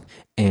everything,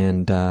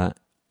 and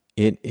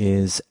it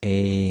is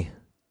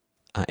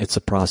it's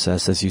a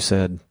process, as you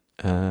said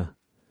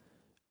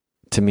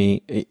to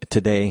me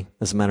today.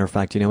 As a matter of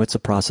fact, it's a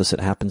process. It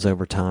happens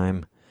over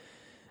time,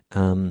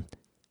 and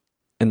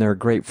there are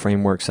great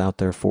frameworks out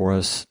there for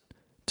us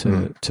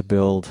to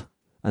build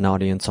an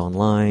audience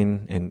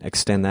online and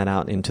extend that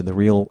out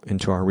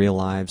into our real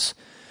lives.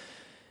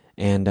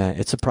 And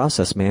it's a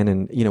process, man.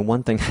 And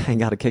one thing I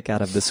got a kick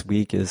out of this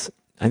week is,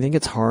 I think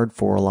it's hard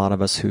for a lot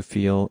of us who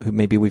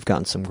maybe we've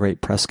gotten some great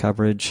press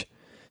coverage.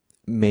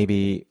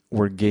 Maybe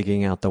we're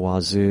gigging out the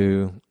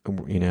wazoo.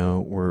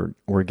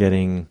 We're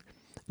getting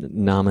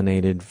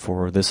nominated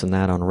for this and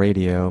that on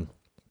radio.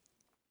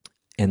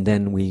 And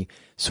then we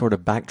sort of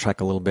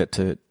backtrack a little bit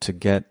to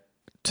get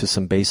to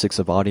some basics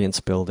of audience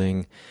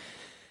building.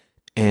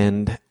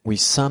 And we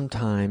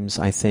sometimes,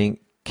 I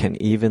think,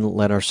 can even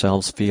let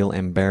ourselves feel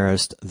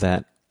embarrassed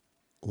that,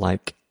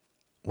 like,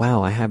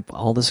 wow, I have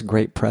all this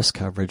great press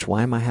coverage.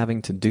 Why am I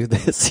having to do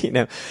this?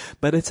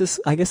 But it's just,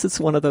 I guess it's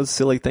one of those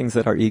silly things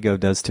that our ego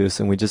does to us.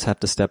 And we just have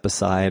to step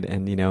aside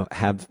and,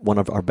 have one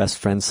of our best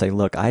friends say,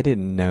 look, I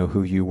didn't know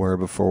who you were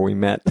before we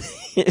met,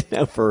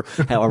 for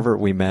however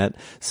we met.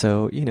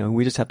 So,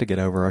 we just have to get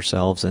over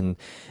ourselves and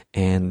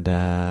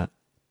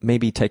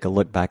maybe take a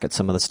look back at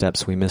some of the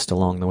steps we missed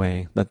along the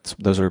way.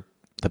 Those are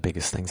the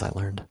biggest things I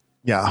learned.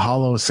 Yeah,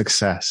 hollow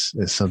success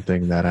is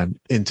something that I'm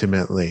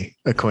intimately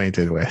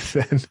acquainted with.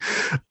 And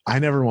I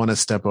never want to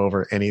step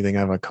over anything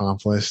I've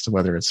accomplished,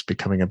 whether it's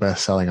becoming a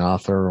best-selling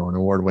author or an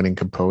award-winning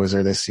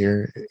composer this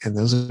year. And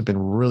those have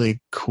been really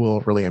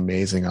cool, really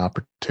amazing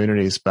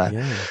opportunities. But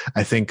yeah.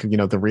 I think,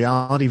 the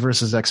reality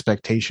versus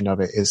expectation of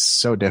it is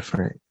so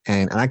different.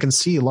 And I can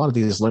see a lot of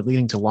these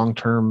leading to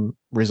long-term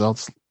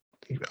results.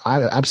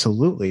 I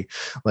absolutely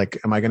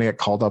am I going to get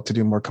called up to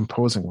do more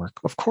composing work?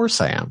 Of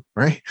course I am,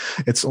 right?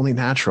 It's only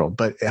natural.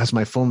 But has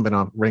my phone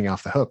been ringing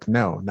off the hook?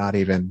 No, not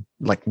even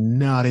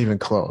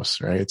close,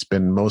 right? It's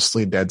been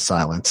mostly dead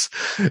silence.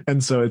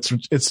 And so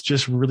it's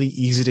just really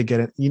easy to get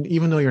it,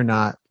 even though you're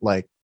not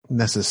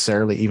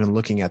necessarily even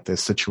looking at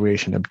this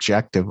situation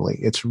objectively.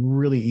 It's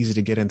really easy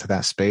to get into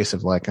that space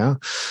of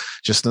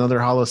just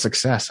another hollow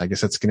success. I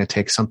guess it's going to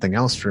take something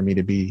else for me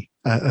to be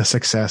a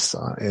success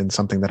in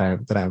something that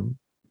I'm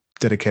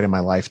dedicated my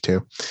life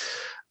to.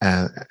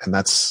 And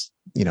that's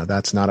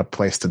not a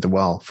place to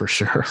dwell for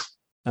sure.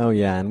 Oh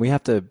yeah. And we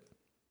have to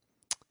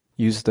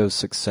use those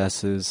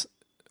successes.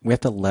 We have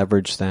to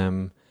leverage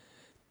them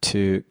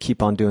to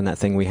keep on doing that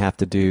thing we have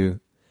to do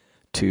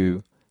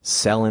to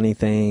sell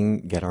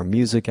anything, get our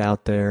music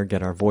out there,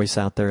 get our voice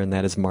out there. And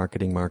that is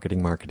marketing.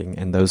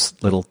 And those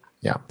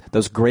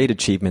those great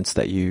achievements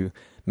that you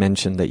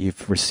mentioned that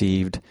you've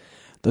received,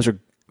 those are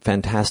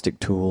fantastic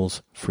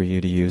tools for you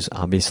to use.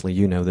 Obviously,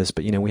 this,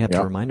 but we have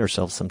to remind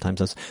ourselves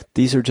sometimes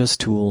these are just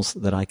tools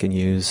that I can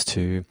use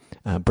to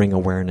bring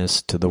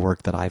awareness to the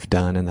work that I've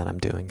done and that I'm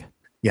doing.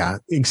 Yeah,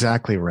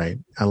 exactly right.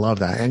 I love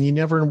that. And you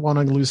never want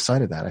to lose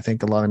sight of that. I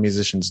think a lot of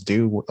musicians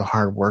do the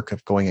hard work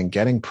of going and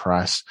getting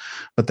press,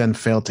 but then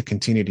fail to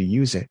continue to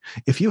use it.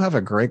 If you have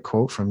a great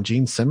quote from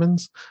Gene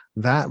Simmons,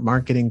 that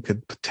marketing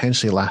could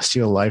potentially last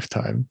you a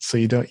lifetime. So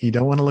you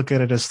don't want to look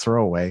at it as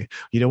throwaway.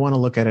 You don't want to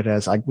look at it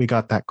as we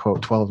got that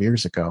quote 12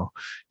 years ago.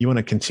 You want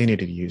to continue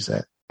to use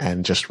it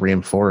and just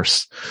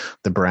reinforce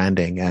the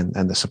branding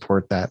and the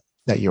support that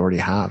you already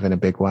have in a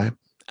big way.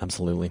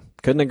 Absolutely.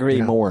 Couldn't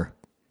agree more.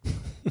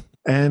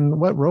 And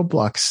what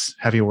roadblocks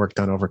have you worked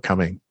on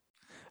overcoming?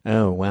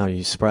 Oh, wow.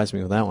 You surprised me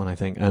with that one, I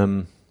think.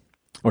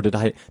 Or did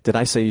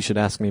I say you should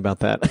ask me about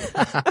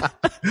that?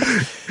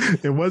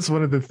 It was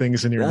one of the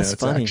things in your notes,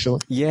 funny. Actually.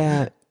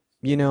 Yeah.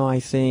 I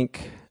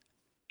think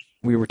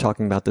we were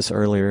talking about this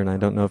earlier, and I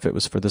don't know if it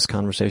was for this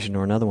conversation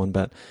or another one,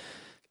 but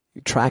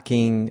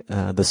tracking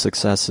the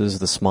successes,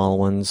 the small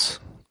ones,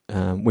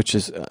 which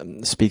is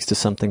speaks to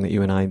something that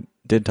you and I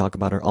did talk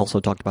about or also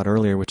talked about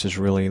earlier, which is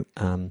really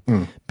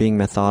being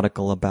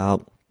methodical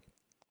about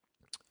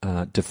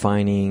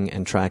defining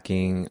and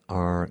tracking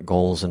our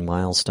goals and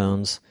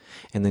milestones,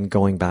 and then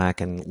going back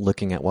and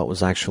looking at what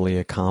was actually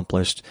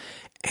accomplished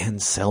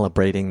and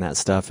celebrating that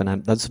stuff.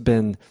 And those have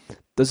been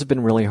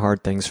really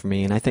hard things for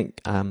me. And I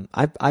think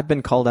I've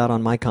been called out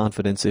on my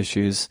confidence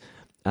issues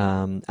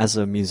as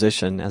a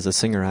musician, as a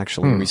singer,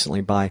 actually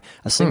recently by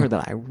a singer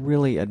that I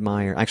really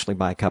admire, actually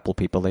by a couple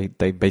people.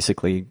 They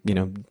basically,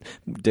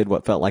 did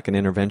what felt like an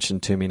intervention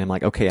to me, and I'm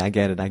like, okay, I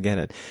get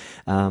it.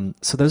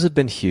 So those have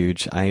been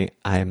huge. I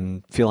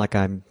feel like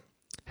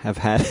I've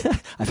had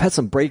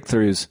some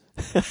breakthroughs.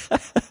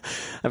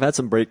 I've had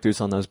some breakthroughs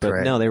on those, but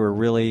Correct. No, they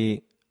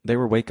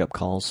were wake up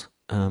calls.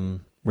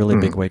 Really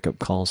big wake up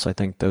calls. So I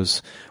think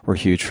those were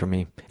huge for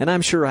me. And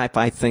I'm sure if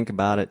I think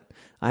about it,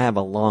 I have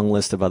a long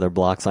list of other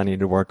blocks I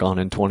need to work on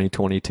in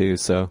 2022.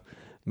 So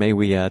may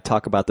we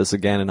talk about this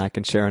again, and I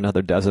can share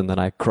another dozen that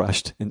I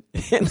crushed in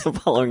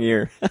the following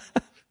year.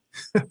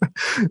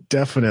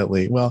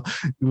 Definitely. Well,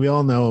 we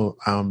all know,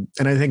 and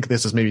I think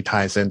this is maybe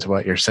ties into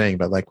what you're saying,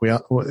 but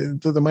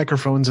the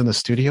microphones in the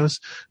studios,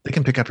 they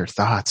can pick up your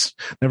thoughts.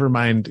 Never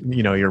mind,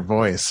 your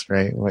voice,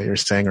 right? What you're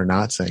saying or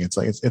not saying.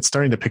 It's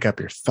starting to pick up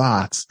your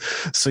thoughts.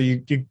 So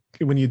you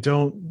when you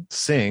don't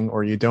sing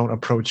or you don't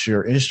approach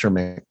your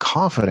instrument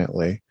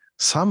confidently,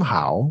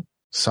 somehow,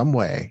 some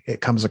way it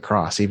comes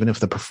across, even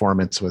if the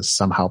performance was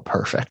somehow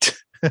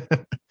perfect.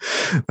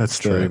 That's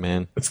true,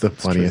 man. That's the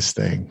funniest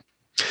thing.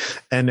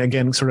 And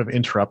again, sort of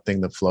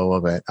interrupting the flow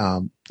of it.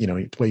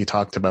 What you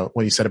talked about,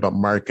 what you said about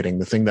marketing,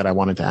 the thing that I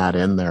wanted to add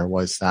in there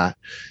was that,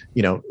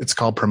 it's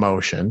called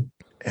promotion.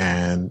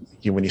 And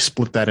when you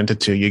split that into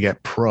two, you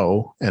get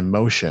pro and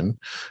motion.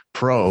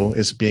 Pro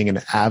is being an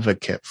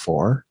advocate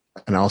for,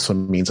 and also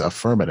means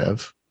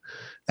affirmative.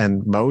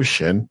 And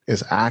motion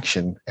is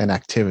action and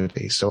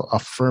activity. So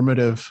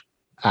affirmative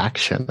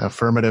action,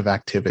 affirmative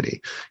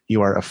activity.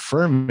 You are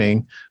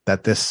affirming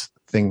that this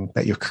thing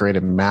that you've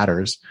created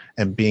matters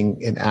and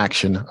being in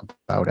action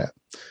about it.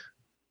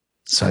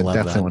 So I love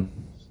definitely, that.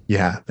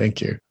 Yeah, thank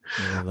you.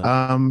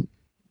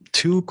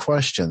 2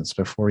 questions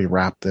before we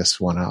wrap this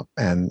one up.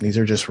 And these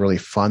are just really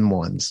fun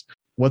ones.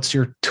 What's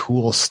your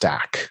tool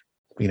stack?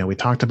 We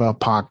talked about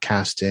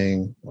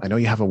podcasting. I know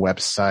you have a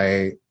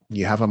website,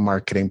 you have a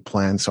marketing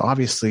plan. So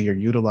obviously you're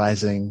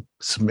utilizing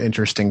some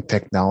interesting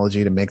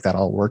technology to make that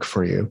all work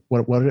for you.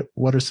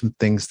 What are some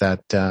things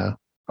that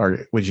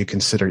would you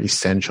consider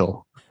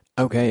essential?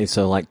 Okay,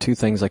 so like 2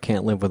 things I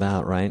can't live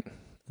without, right?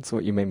 That's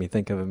what you made me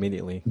think of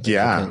immediately.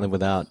 Yeah, I can't live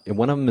without.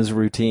 One of them is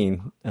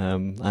routine.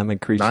 I'm a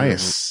creature.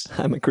 Nice.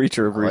 I'm a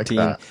creature of routine,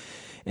 I like that.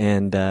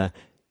 And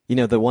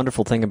the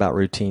wonderful thing about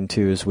routine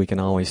too is we can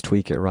always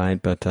tweak it,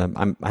 right? But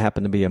I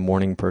happen to be a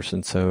morning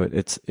person, so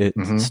it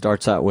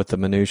starts out with the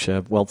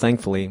minutia. Well,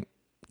 thankfully,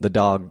 the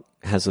dog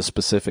has a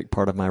specific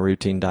part of my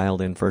routine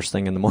dialed in first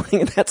thing in the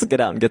morning, and that's to get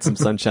out and get some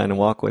sunshine and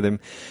walk with him.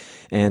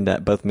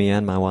 And both me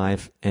and my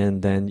wife.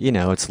 And then,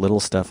 it's little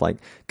stuff like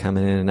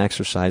coming in and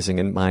exercising.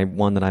 And my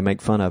one that I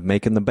make fun of,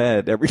 making the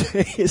bed every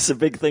day is a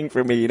big thing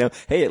for me.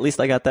 Hey, at least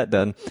I got that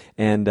done.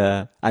 And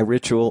I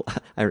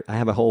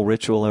have a whole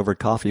ritual over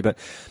coffee. But,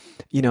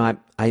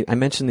 I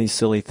mention these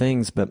silly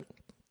things, but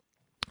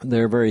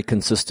they're a very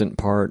consistent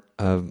part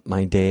of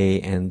my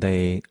day. And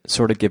they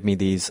sort of give me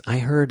these. I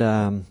heard,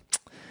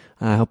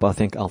 I'll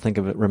think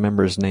of it,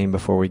 remember his name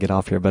before we get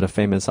off here, but a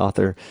famous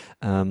author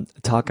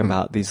talk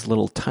about these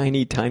little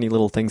tiny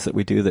little things that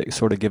we do that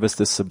sort of give us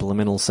this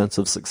subliminal sense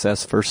of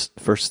success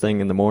first thing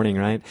in the morning,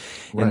 right?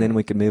 And then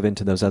we can move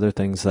into those other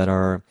things that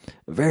are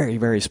very,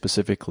 very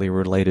specifically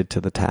related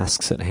to the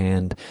tasks at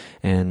hand.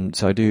 And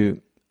so I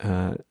do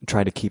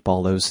try to keep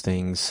all those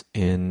things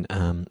in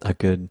a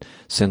good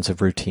sense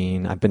of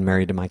routine. I've been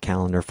married to my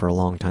calendar for a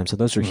long time, so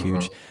those are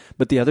huge.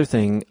 But the other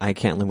thing I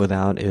can't live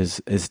without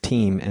is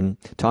team. And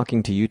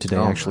talking to you today,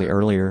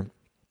 earlier,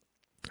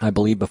 I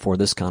believe before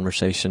this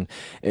conversation,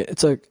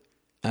 it's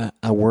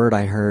a word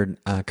I heard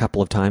a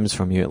couple of times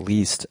from you at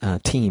least,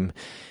 team.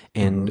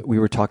 And we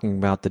were talking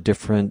about the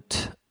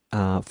different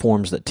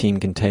forms that team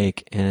can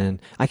take.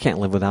 And I can't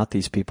live without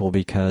these people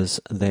because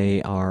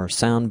they are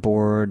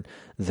soundboard.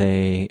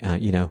 They,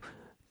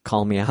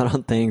 call me out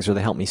on things, or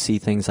they help me see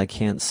things I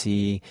can't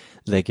see.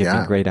 They give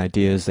me great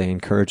ideas. They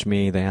encourage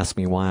me. They ask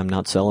me why I'm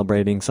not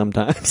celebrating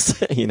sometimes.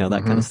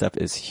 That kind of stuff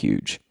is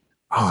huge.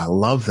 Oh, I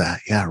love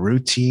that. Yeah.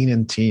 Routine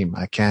and team.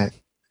 I can't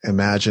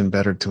imagine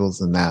better tools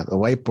than that. The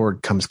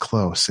whiteboard comes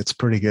close. It's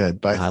pretty good,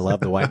 but I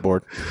love the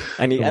whiteboard.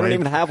 I don't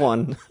even have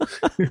one.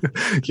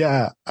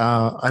 Yeah.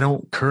 I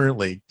don't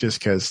currently, just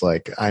because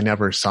I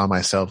never saw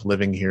myself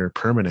living here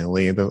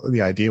permanently.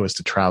 The idea was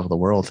to travel the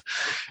world,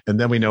 and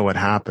then we know what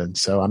happened.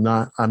 So I'm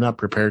not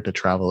prepared to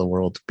travel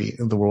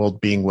the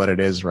world being what it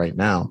is right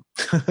now.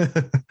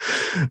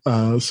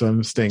 So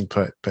I'm staying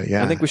put, but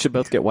yeah. I think we should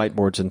both get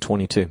whiteboards in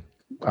 22.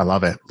 I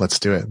love it. Let's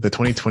do it. The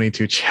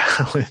 2022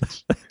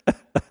 challenge.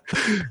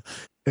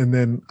 And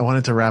then I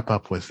wanted to wrap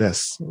up with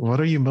this. What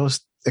are you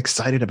most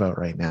excited about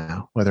right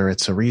now? Whether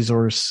it's a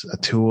resource, a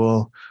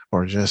tool,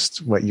 or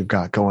just what you've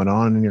got going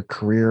on in your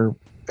career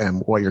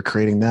and what you're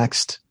creating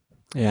next?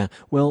 Yeah.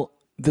 Well,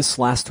 this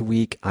last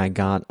week I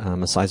got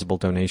a sizable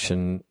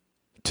donation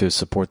to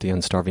support the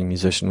Unstarving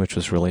musician, which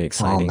was really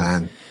exciting. Oh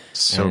man,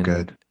 so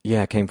good.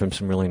 Yeah, it came from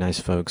some really nice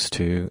folks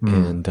too.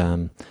 And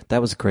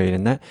that was great.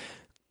 And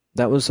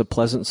that was a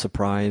pleasant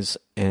surprise.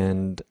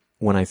 And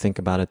when I think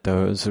about it,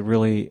 though, it was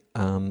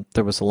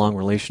there was a long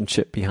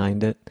relationship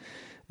behind it.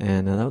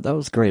 And that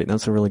was great.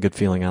 That's a really good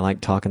feeling. I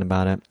like talking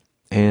about it.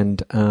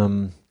 And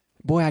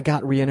boy, I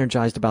got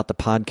re-energized about the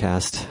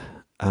podcast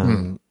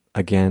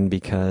again,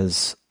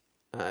 because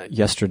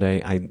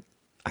yesterday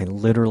I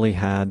literally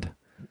had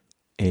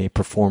a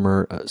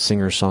performer, a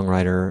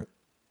singer-songwriter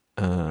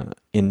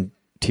in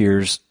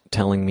tears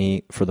telling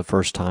me for the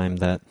first time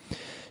that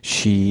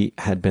she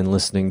had been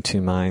listening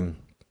to my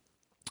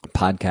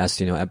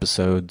podcast,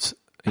 episodes,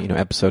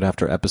 episode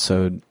after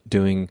episode,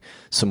 doing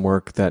some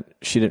work that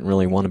she didn't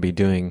really want to be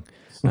doing.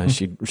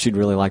 She'd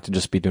really like to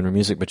just be doing her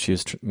music, but she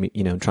was,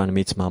 trying to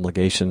meet some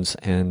obligations.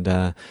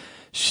 And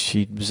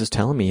she was just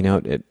telling me,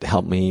 it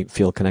helped me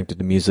feel connected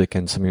to music.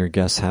 And some of your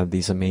guests have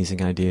these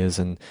amazing ideas.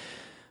 And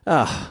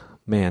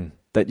man,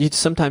 that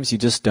sometimes you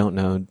just don't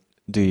know,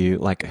 do you?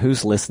 Like,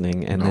 who's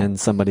listening? And then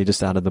somebody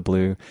just out of the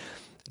blue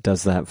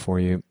does that for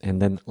you.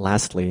 And then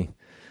lastly,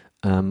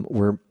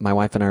 my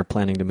wife and I are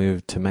planning to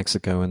move to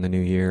Mexico in the new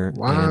year.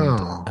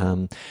 Wow.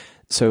 And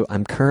so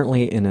I'm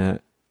currently in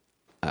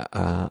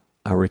a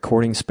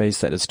recording space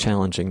that is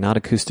challenging, not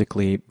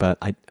acoustically, but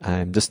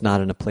I'm just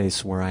not in a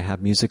place where I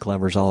have music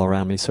lovers all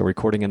around me. So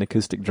recording an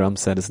acoustic drum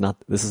set is not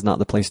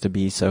the place to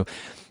be. So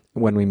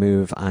when we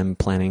move, I'm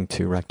planning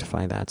to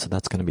rectify that. So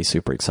that's going to be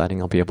super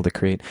exciting. I'll be able to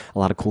create a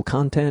lot of cool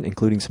content,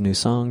 including some new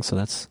songs. So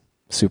that's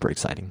super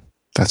exciting.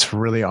 That's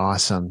really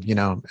awesome.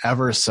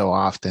 Ever so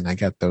often I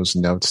get those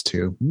notes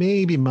too,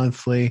 maybe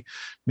monthly,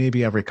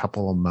 maybe every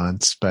couple of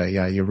months. But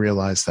yeah, you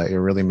realize that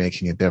you're really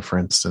making a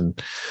difference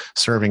and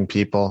serving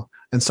people.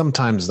 And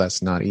sometimes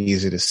that's not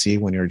easy to see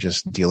when you're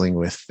just dealing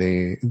with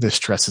the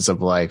stresses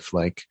of life.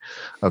 Like,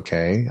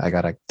 okay, I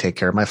got to take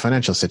care of my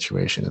financial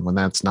situation. And when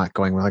that's not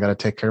going well, I got to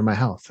take care of my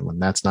health. And when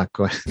that's not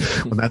going,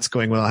 when that's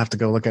going well, I have to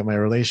go look at my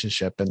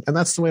relationship. And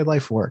that's the way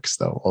life works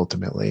though,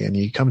 ultimately. And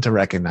you come to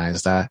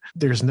recognize that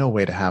there's no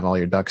way to have all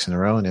your ducks in a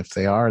row. And if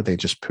they are, they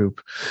just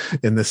poop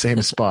in the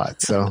same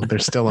spot. So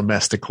there's still a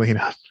mess to clean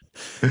up.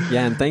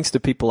 Yeah. And thanks to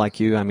people like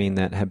you,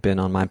 that have been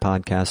on my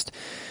podcast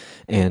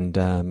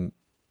and,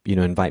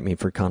 invite me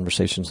for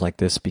conversations like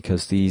this,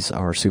 because these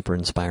are super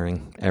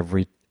inspiring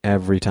every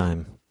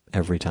time.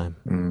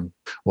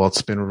 Well,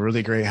 it's been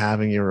really great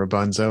having you,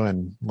 Robonzo,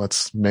 and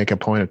let's make a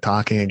point of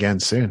talking again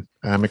soon.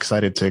 I'm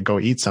excited to go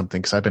eat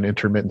something because I've been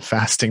intermittent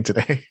fasting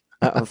today.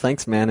 Oh,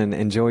 thanks, man, and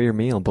enjoy your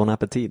meal. Bon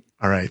appetit.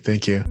 All right.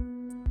 Thank you.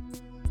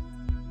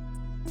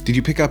 Did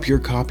you pick up your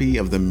copy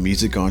of the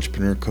Music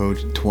Entrepreneur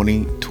Code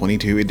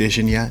 2022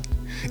 edition yet?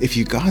 If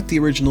you got the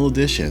original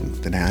edition,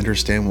 then I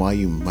understand why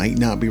you might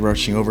not be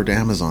rushing over to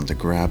Amazon to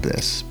grab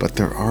this, but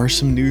there are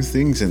some new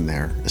things in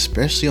there,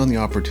 especially on the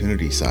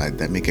opportunity side,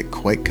 that make it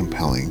quite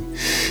compelling.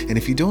 And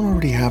if you don't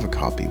already have a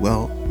copy,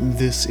 well,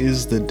 this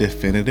is the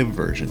definitive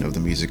version of the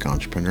Music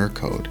Entrepreneur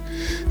Code.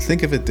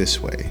 Think of it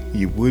this way: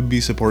 you would be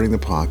supporting the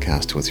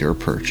podcast with your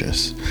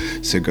purchase.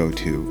 So go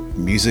to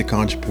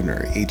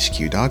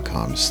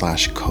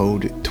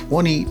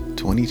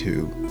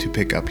musicentrepreneur.hq.com/code2022 to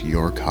pick up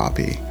your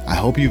copy. I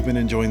hope you've been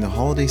enjoying the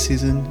holiday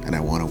season, and I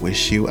want to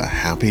wish you a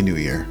happy new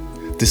year.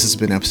 This has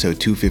been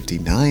episode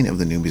 259 of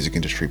the New Music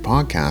Industry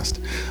Podcast.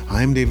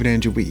 I'm David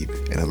Andrew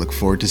Weeb, and I look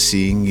forward to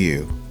seeing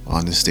you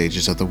on the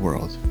stages of the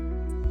world.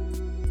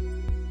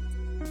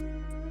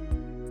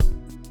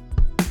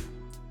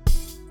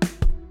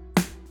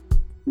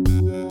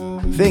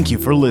 Thank you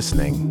for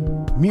listening.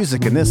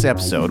 Music in this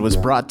episode was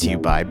brought to you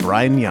by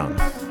Brian Young.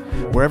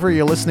 Wherever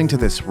you're listening to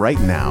this right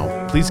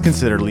now, please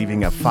consider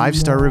leaving a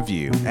 5-star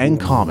review and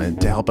comment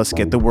to help us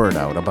get the word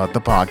out about the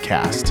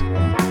podcast.